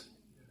doubt.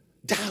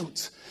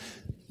 Doubt.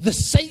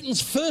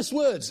 Satan's first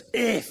words,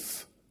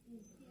 if.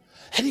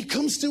 And he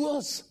comes to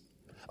us.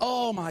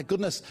 Oh, my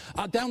goodness.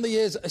 Down the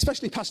years,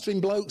 especially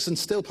pastoring blokes and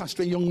still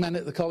pastoring young men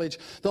at the college,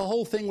 the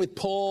whole thing with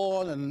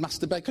porn and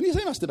masturbation. Can you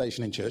say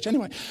masturbation in church?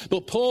 Anyway,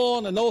 but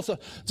porn and also...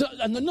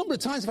 And the number of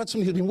times I've had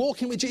somebody who's been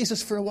walking with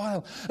Jesus for a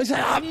while. They say,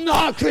 I'm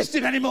not a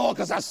Christian anymore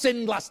because I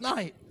sinned last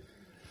night.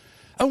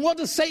 And what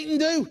does Satan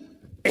do?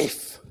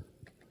 If.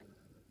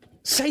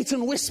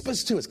 Satan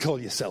whispers to us, call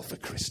yourself a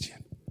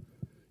Christian.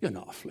 You're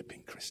not a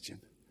flipping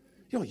Christian.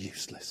 You're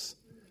useless.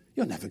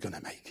 You're never going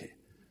to make it.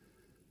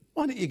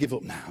 Why don't you give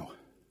up now?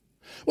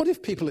 What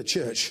if people at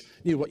church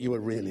knew what you were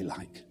really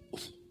like?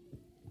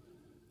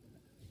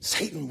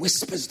 Satan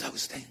whispers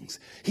those things.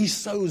 He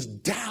sows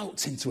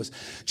doubt into us.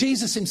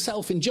 Jesus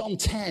himself in John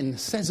 10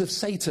 says of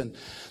Satan,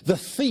 the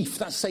thief,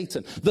 that's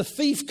Satan, the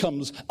thief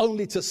comes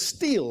only to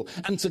steal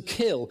and to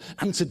kill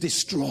and to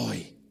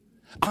destroy.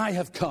 I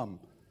have come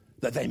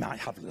that they might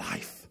have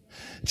life.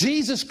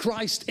 Jesus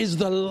Christ is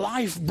the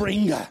life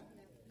bringer.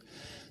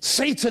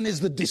 Satan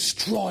is the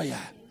destroyer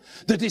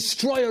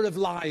of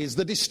lies,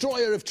 the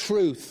destroyer of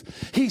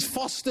truth. He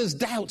fosters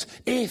doubt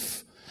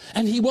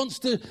and he wants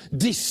to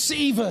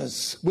deceive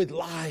us with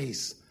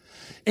lies.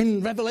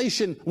 In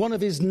Revelation, one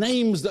of his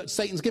names that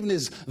Satan's given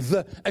is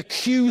the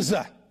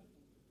accuser.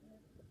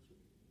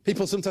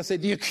 People sometimes say,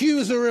 the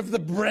accuser of the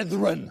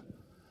brethren.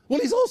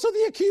 Well, he's also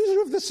the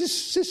accuser of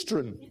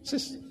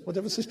the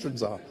whatever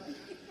cisterns are.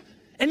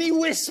 And he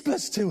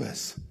whispers to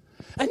us.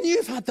 And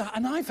you've had that,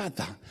 and I've had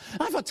that.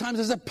 I've had times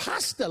as a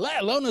pastor,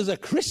 let alone as a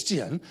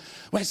Christian,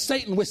 where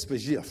Satan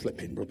whispers, you're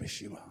flipping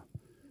rubbish, you are.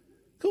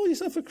 Call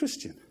yourself a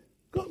Christian.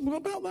 What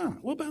about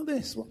that? What about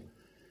this?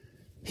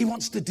 He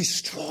wants to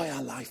destroy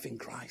our life in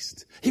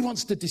Christ. He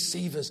wants to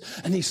deceive us,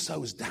 and he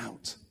sows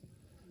doubt.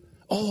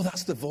 Oh,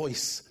 that's the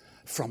voice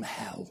from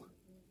hell.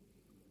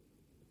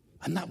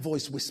 And that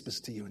voice whispers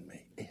to you and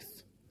me, if.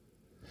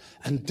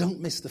 And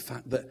don't miss the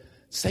fact that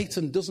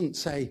Satan doesn't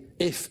say,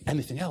 if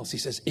anything else. He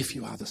says, if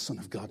you are the Son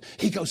of God.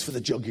 He goes for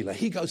the jugular.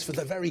 He goes for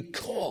the very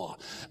core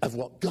of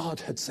what God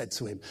had said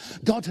to him.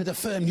 God had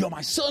affirmed, you're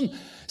my son.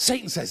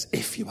 Satan says,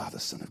 if you are the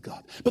Son of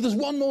God. But there's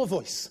one more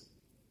voice.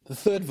 The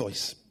third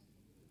voice.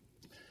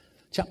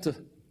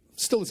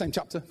 Still the same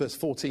chapter, verse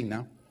 14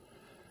 now.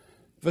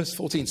 Verse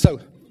 14.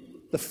 So,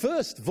 the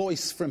first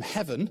voice from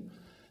heaven,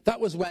 that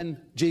was when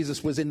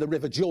Jesus was in the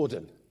River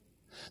Jordan.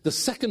 The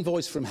second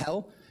voice from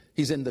hell,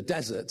 he's in the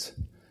desert.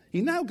 He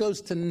now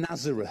goes to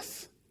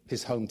Nazareth,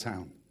 his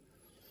hometown.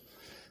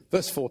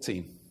 Verse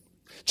 14.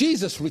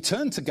 Jesus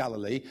returned to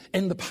Galilee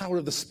in the power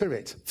of the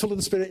Spirit, full of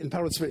the Spirit and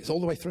power of the Spirit, it's all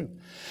the way through.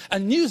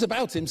 And news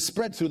about him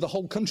spread through the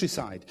whole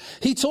countryside.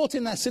 He taught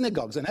in their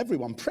synagogues and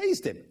everyone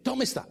praised him. Don't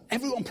miss that.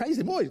 Everyone praised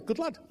him. Boy, good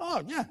lad.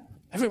 Oh, yeah.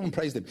 Everyone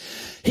praised him.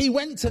 He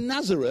went to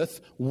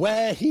Nazareth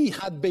where he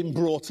had been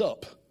brought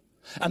up.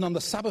 And on the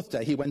Sabbath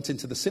day, he went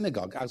into the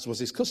synagogue, as was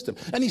his custom.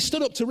 And he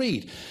stood up to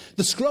read.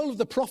 The scroll of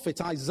the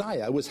prophet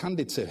Isaiah was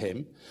handed to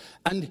him,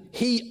 and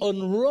he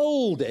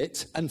unrolled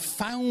it and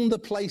found the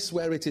place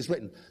where it is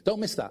written. Don't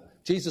miss that.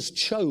 Jesus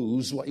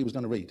chose what he was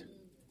going to read.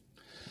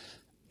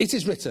 It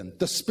is written,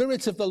 the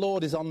Spirit of the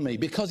Lord is on me,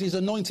 because he's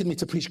anointed me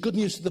to preach good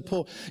news to the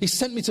poor. He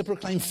sent me to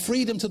proclaim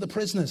freedom to the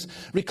prisoners,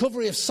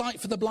 recovery of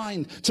sight for the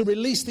blind, to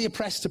release the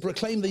oppressed, to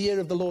proclaim the year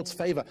of the Lord's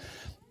favour.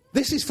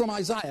 This is from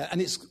Isaiah,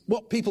 and it's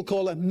what people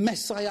call a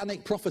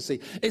messianic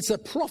prophecy. It's a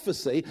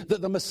prophecy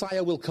that the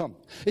Messiah will come.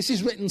 This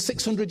is written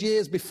 600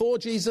 years before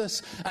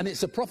Jesus, and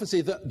it's a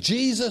prophecy that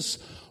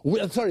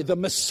the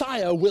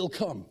Messiah will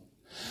come.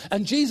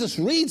 And Jesus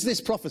reads this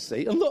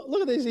prophecy, and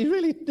look at this,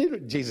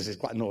 Jesus is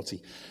quite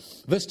naughty.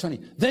 Verse 20,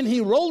 then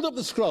he rolled up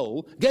the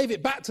scroll, gave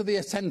it back to the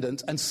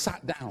attendant, and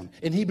sat down.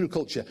 In Hebrew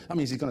culture, that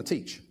means he's going to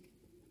teach.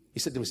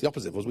 He said it was the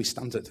opposite, we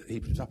stand at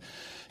Hebrew time.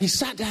 He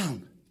sat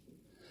down.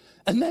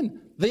 And then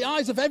the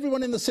eyes of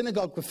everyone in the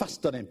synagogue were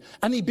fastened on him.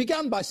 And he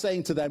began by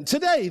saying to them,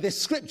 today this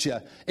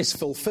scripture is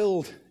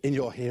fulfilled in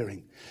your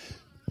hearing.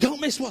 Don't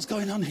miss what's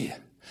going on here.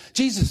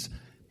 Jesus,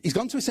 he's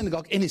gone to a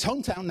synagogue in his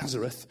hometown,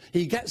 Nazareth.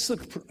 He gets the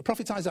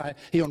prophet Isaiah.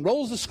 He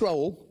unrolls the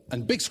scroll,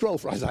 and big scroll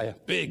for Isaiah,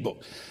 big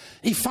book.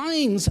 He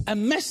finds a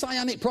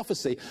messianic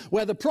prophecy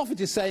where the prophet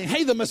is saying,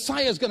 hey, the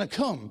Messiah is going to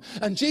come.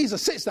 And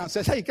Jesus sits down and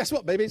says, hey, guess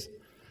what, babies?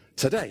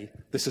 Today,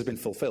 this has been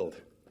fulfilled.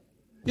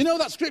 You know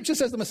that scripture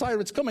says the Messiah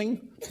is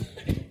coming.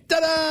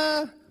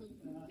 Ta-da!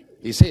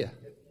 He's here.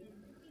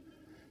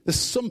 There's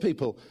some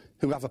people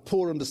who have a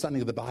poor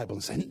understanding of the Bible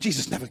and say,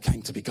 Jesus never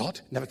came to be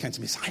God, never came to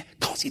be Messiah. Of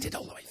course he did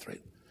all the way through.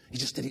 He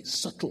just did it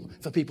subtle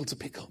for people to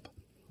pick up.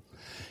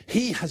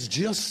 He has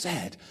just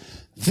said,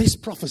 this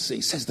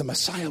prophecy says the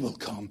Messiah will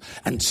come,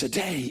 and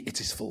today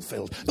it is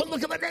fulfilled. But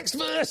look at the next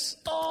verse.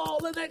 Oh,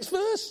 the next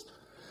verse.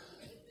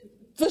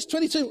 Verse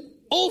 22.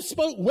 All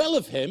spoke well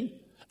of him,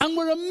 and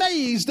were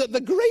amazed at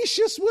the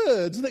gracious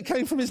words that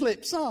came from his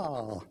lips.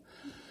 Ah,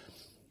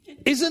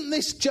 isn't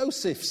this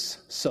Joseph's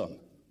son?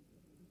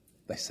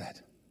 They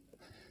said.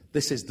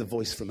 This is the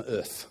voice from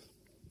earth.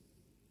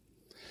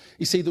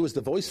 You see, there was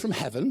the voice from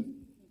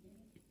heaven,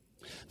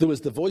 there was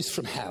the voice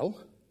from hell,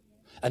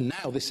 and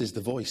now this is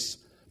the voice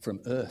from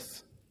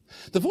earth.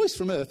 The voice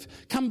from earth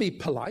can be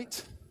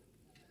polite.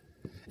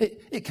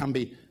 It can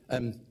be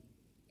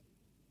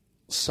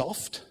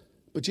soft,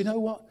 but you know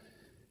what?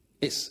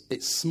 It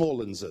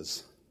smallens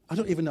us. I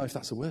don't even know if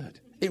that's a word.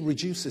 It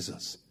reduces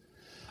us.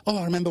 Oh,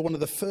 I remember one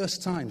of the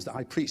first times that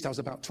I preached. I was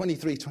about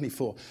 23,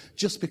 24.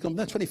 Just become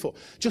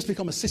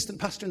assistant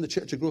pastor in the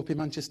church. I grew up in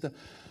Manchester.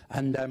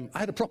 And I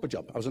had a proper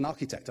job. I was an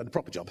architect. I had a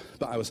proper job.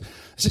 But I was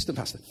assistant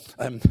pastor.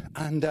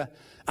 And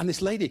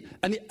this lady,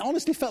 and it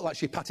honestly felt like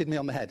she patted me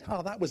on the head.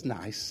 Oh, that was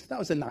nice. That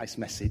was a nice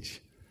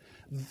message.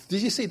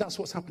 Did you see that's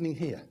what's happening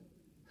here?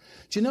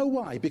 Do you know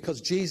why? Because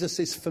Jesus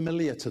is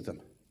familiar to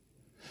them.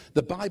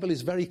 The Bible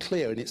is very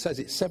clear, and it says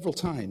it several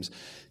times.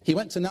 He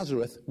went to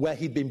Nazareth where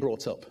he'd been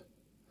brought up.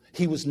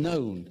 He was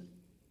known.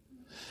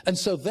 And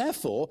so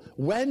therefore,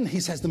 when he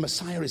says the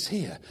Messiah is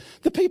here,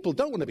 the people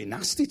don't want to be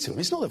nasty to him.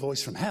 It's not a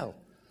voice from hell.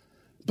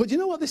 But you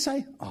know what they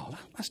say? Oh,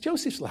 that's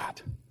Joseph's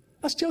lad.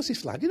 That's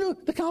Joseph's lad. You know,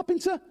 the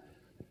carpenter?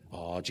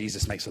 Oh,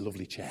 Jesus makes a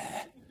lovely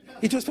chair.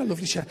 He does make a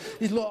lovely chair.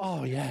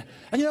 Oh, yeah.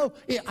 And you know,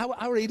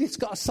 our Edith's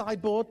got a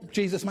sideboard.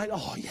 Jesus made,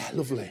 oh, yeah,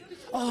 lovely.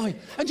 Oh, yeah.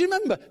 And do you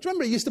remember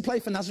he used to play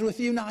for Nazareth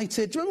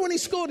United? Do you remember when he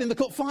scored in the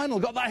cup final,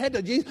 got that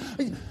header?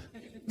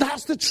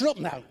 That's the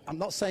trouble. Now, I'm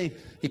not saying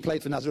he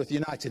played for Nazareth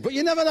United, but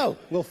you never know.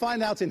 We'll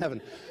find out in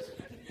heaven.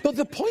 But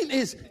the point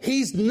is,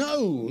 he's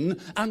known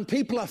and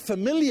people are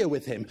familiar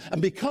with him.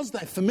 And because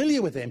they're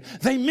familiar with him,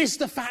 they miss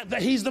the fact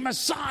that he's the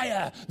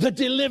Messiah, the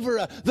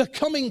deliverer, the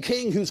coming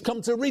king who's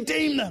come to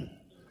redeem them.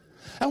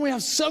 And we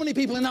have so many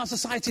people in our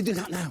society do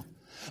that now.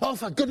 Oh,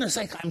 for goodness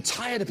sake, I'm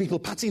tired of people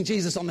patting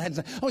Jesus on the head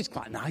and saying, oh, he's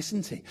quite nice,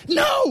 isn't he?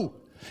 No!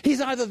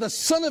 He's either the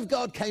Son of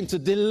God came to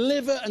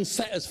deliver and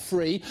set us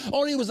free,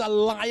 or he was a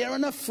liar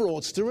and a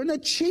fraudster and a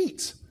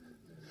cheat.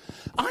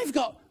 I've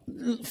got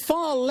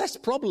far less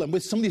problem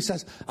with somebody who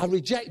says, I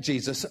reject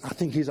Jesus. I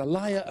think he's a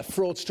liar, a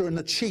fraudster and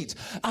a cheat.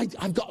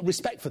 I've got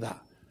respect for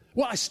that.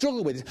 What I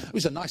struggle with is, he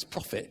was a nice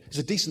prophet, he's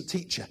a decent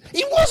teacher.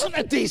 He wasn't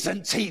a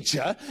decent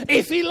teacher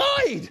if he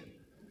lied.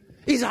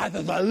 He's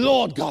either the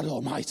Lord God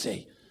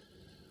Almighty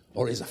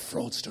or he's a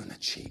fraudster and a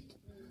cheat.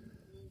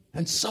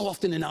 And so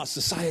often in our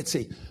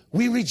society,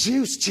 we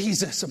reduce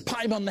Jesus and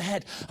pat him on the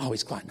head. Oh,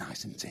 he's quite nice,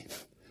 isn't he?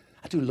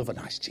 I do love a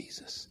nice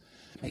Jesus.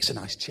 Makes a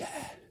nice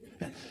chair.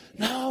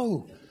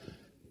 No.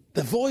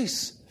 The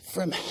voice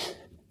from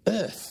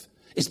earth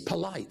is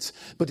polite,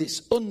 but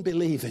it's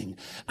unbelieving,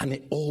 and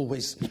it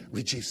always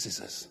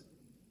reduces us.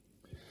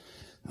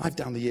 I've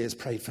down the years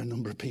prayed for a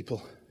number of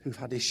people who've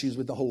had issues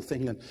with the whole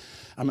thing, and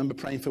I remember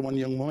praying for one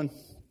young woman,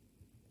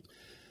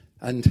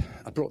 and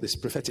I brought this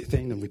prophetic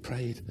thing, and we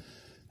prayed,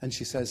 and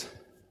she says,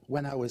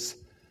 when I was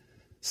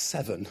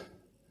 7,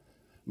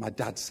 my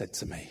dad said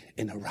to me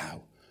in a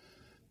row,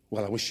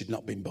 well, I wish you'd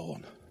not been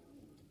born.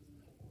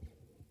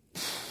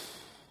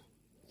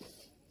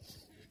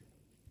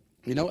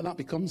 You know what that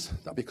becomes?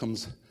 That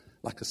becomes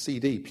like a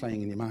CD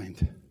playing in your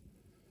mind.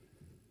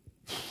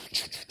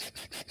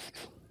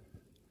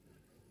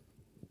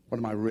 One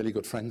of my really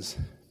good friends,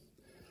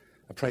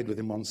 I prayed with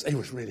him once. It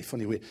was really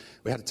funny. We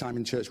had a time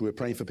in church where we were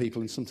praying for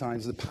people, and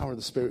sometimes the power of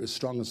the Spirit was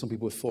strong and some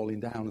people were falling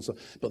down. And so,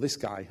 but this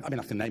guy, I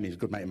can name him, he's a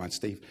good mate of mine,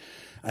 Steve.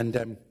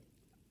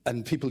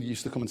 And people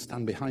used to come and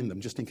stand behind them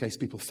just in case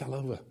people fell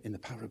over in the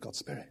power of God's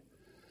Spirit.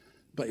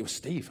 But it was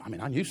Steve.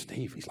 I knew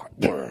Steve. He's like,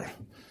 brr.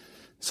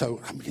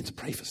 So I begin to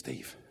pray for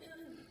Steve.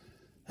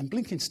 And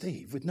blinking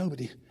Steve, with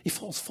nobody, he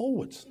falls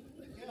forwards.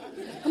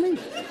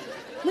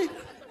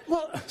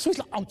 Well, so he's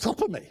like on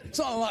top of me.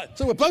 So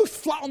we're both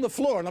flat on the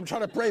floor, and I'm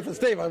trying to pray for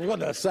Steve. I've got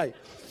to say.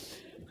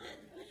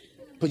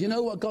 But you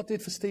know what God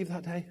did for Steve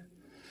that day?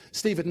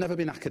 Steve had never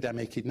been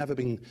academic. He'd never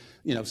been,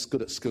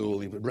 good at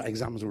school.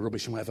 Exams were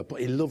rubbish and whatever. But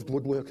he loved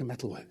woodwork and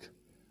metalwork,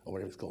 or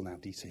whatever it's called now,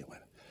 DT or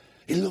whatever.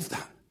 He loved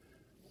that.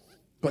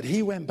 But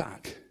he went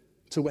back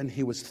to when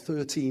he was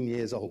 13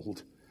 years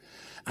old,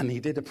 and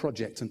he did a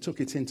project and took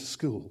it into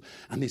school.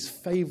 And his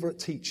favourite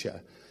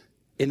teacher,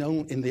 in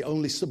the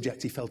only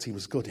subject he felt he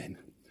was good in,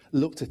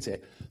 looked at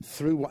it,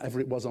 threw whatever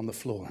it was on the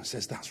floor, and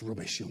says, that's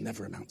rubbish. You'll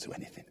never amount to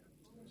anything.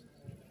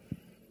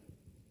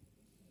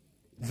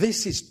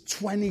 This is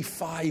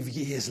 25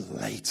 years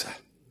later,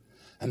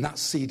 and that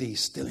CD is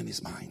still in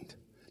his mind.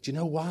 Do you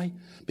know why?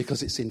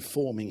 Because it's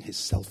informing his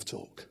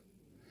self-talk.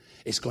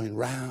 It's going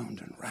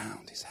round and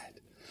round his head.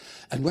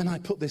 And when I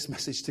put this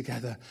message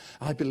together,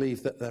 I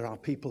believe that there are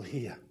people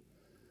here,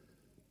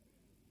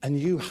 and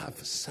you have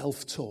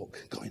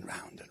self-talk going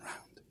round and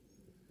round.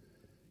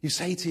 You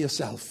say to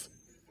yourself,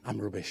 I'm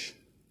rubbish.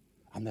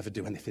 I'll never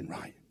do anything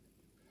right.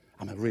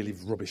 I'm a really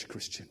rubbish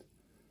Christian.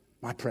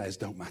 My prayers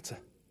don't matter.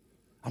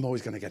 I'm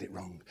always going to get it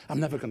wrong. I'm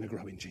never going to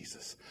grow in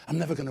Jesus. I'm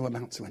never going to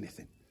amount to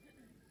anything.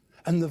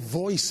 And the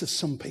voice of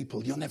some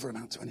people, you'll never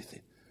amount to anything.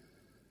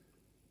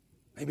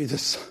 Maybe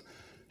there's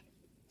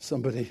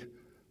somebody,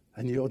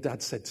 and your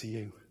dad said to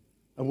you,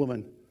 a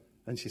woman,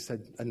 and she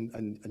said,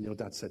 and your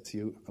dad said to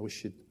you, I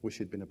wish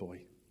you'd been a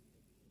boy.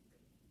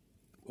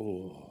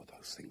 Oh,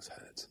 those things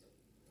hurt.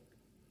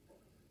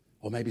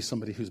 Or maybe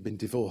somebody who's been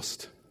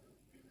divorced,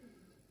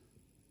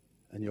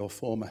 and your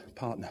former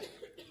partner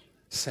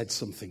said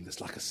something that's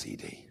like a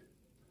CD.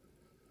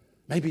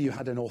 Maybe you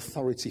had an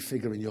authority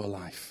figure in your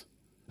life,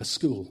 a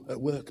school,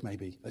 at work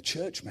maybe, a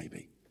church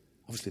maybe.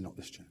 Obviously not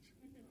this church.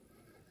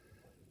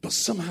 But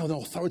somehow an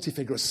authority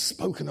figure has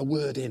spoken a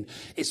word in.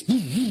 It's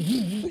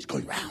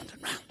going round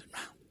and round and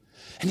round.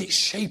 And it's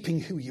shaping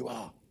who you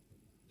are.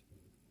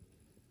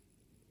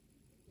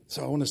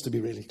 So I want us to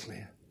be really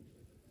clear.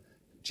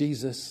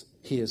 Jesus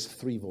hears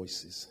 3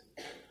 voices.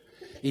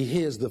 He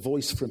hears the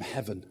voice from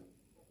heaven,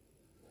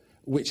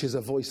 which is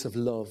a voice of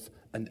love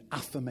and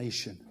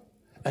affirmation,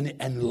 and it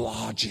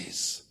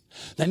enlarges.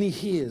 Then he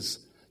hears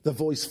the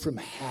voice from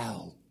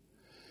hell,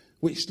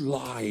 which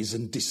lies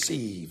and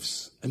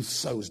deceives and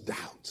sows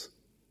doubt.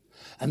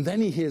 And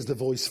then he hears the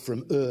voice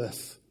from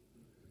earth,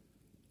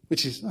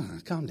 which is,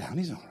 calm down,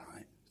 he's all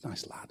right.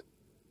 Nice lad,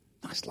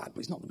 but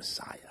he's not the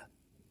Messiah.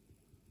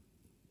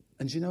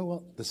 And you know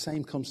what? The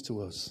same comes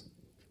to us.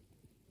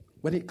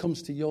 When it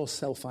comes to your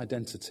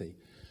self-identity,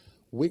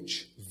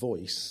 which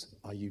voice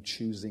are you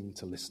choosing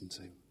to listen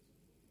to?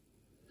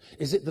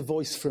 Is it the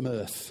voice from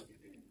earth?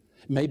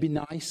 Maybe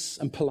nice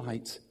and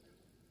polite,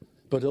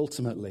 but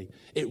ultimately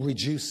it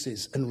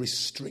reduces and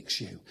restricts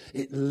you.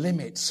 It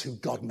limits who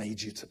God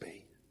made you to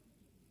be.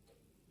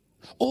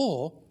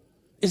 Or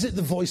is it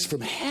the voice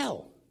from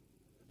hell?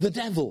 The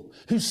devil,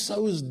 who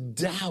sows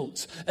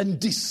doubt and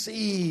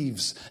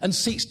deceives and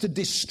seeks to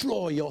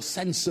destroy your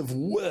sense of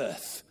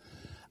worth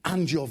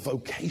and your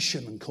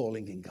vocation and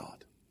calling in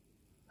God?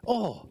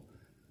 Or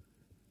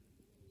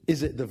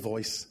is it the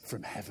voice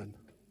from heaven?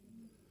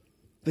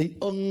 The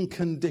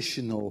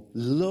unconditional,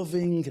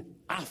 loving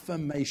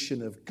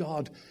affirmation of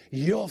God,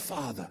 your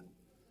Father,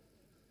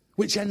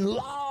 which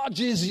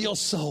enlarges your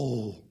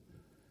soul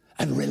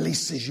and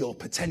releases your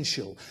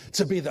potential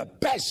to be the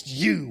best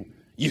you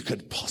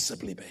could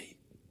possibly be.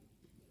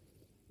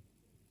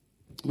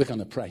 We're going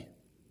to pray.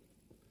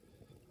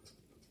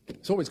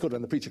 It's always good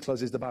when the preacher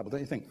closes the Bible, don't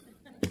you think?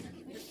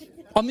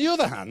 On the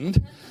other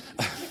hand,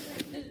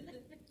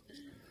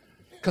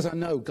 because I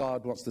know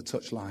God wants to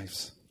touch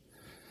lives.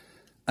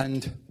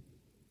 And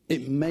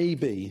it may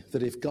be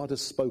that if God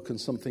has spoken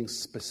something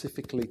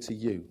specifically to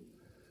you,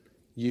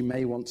 you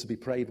may want to be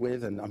prayed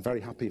with, and I'm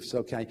very happy if it's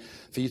okay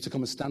for you to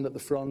come and stand at the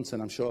front,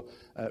 and I'm sure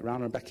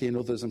Rana and Becky and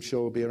others, I'm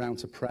sure, will be around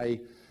to pray.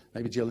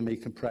 Maybe Jill and me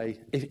can pray.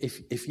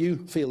 If you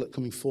feel that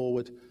coming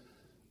forward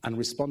and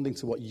responding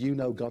to what you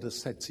know God has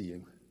said to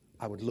you,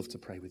 I would love to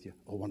pray with you,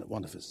 or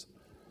one of us.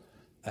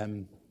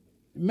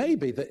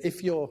 Maybe that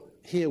if you're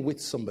here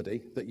with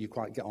somebody that you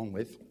quite get on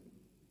with,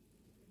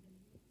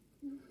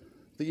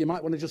 that you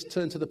might want to just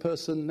turn to the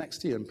person next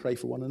to you and pray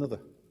for one another.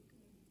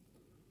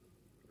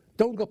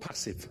 Don't go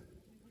passive.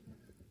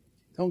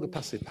 Don't go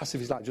passive.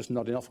 Passive is like just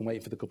nodding off and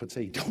waiting for the cup of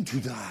tea. Don't do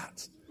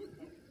that.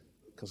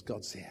 Because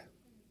God's here.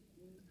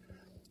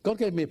 God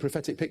gave me a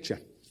prophetic picture.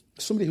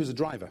 Somebody who's a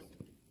driver.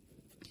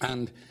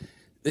 And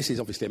this is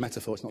obviously a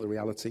metaphor, it's not the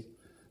reality.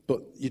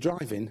 But you're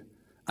driving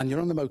and you're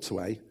on the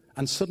motorway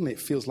and suddenly it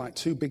feels like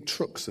two big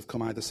trucks have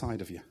come either side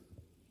of you.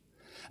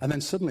 And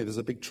then suddenly there's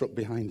a big truck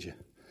behind you.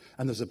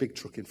 And there's a big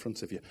truck in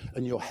front of you.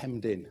 And you're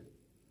hemmed in.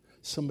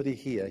 Somebody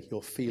here,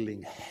 you're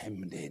feeling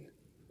hemmed in.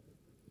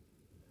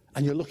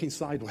 And you're looking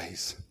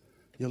sideways.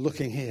 You're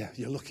looking here.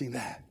 You're looking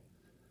there.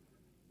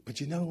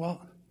 But you know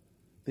what?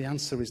 The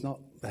answer is not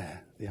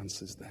there. The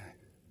answer's there.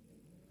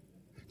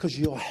 Because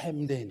you're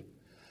hemmed in.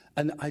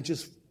 And I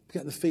just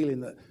get the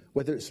feeling that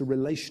whether it's a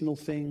relational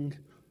thing,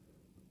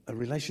 a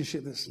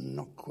relationship that's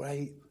not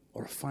great,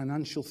 or a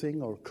financial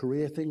thing, or a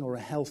career thing, or a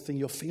health thing,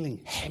 you're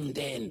feeling hemmed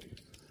in.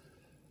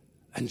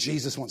 And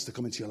Jesus wants to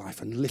come into your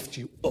life and lift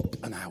you up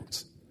and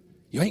out.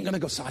 You ain't going to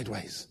go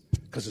sideways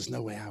because there's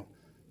no way out.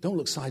 Don't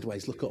look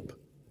sideways, look up.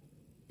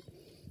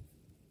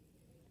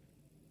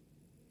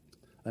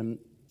 Are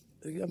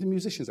the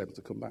musicians able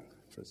to come back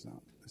for us?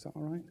 Is that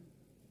all right?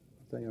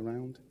 Are they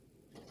around?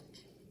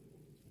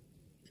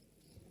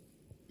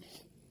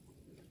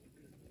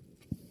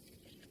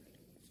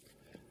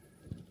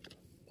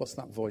 What's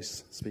that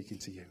voice speaking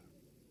to you?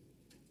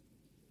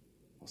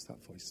 What's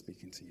that voice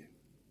speaking to you?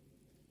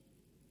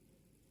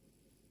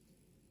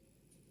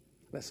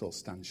 Let's all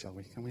stand, shall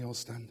we? Can we all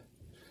stand?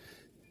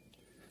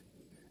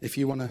 If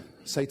you want to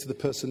say to the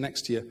person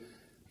next to you,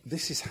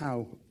 this is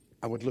how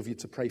I would love you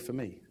to pray for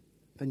me,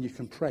 then you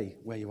can pray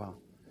where you are.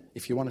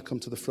 If you want to come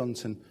to the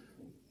front and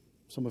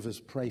some of us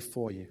pray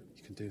for you,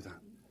 you can do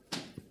that.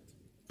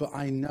 But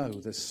I know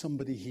there's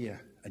somebody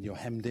here and you're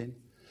hemmed in.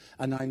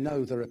 And I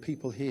know there are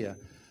people here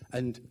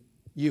and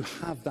you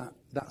have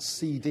that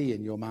CD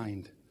in your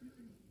mind.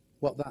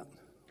 What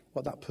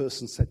that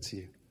person said to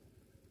you.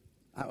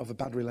 Out of a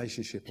bad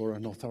relationship or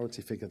an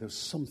authority figure, there's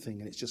something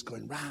and it's just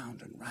going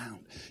round and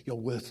round. You're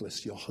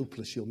worthless, you're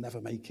hopeless, you'll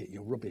never make it,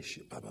 you're rubbish,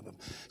 blah, blah, blah.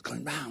 It's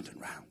going round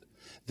and round.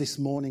 This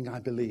morning, I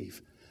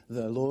believe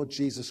the Lord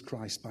Jesus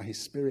Christ, by his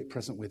Spirit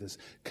present with us,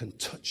 can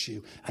touch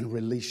you and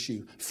release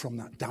you from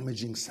that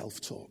damaging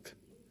self-talk.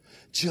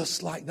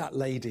 Just like that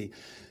lady,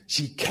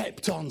 she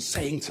kept on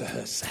saying to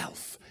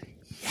herself,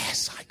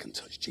 yes, I can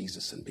touch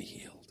Jesus and be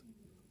healed.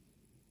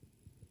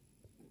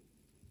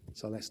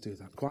 So let's do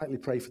that. Quietly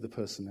pray for the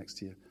person next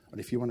to you. And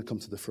if you want to come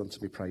to the front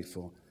to be prayed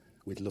for,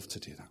 we'd love to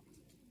do that.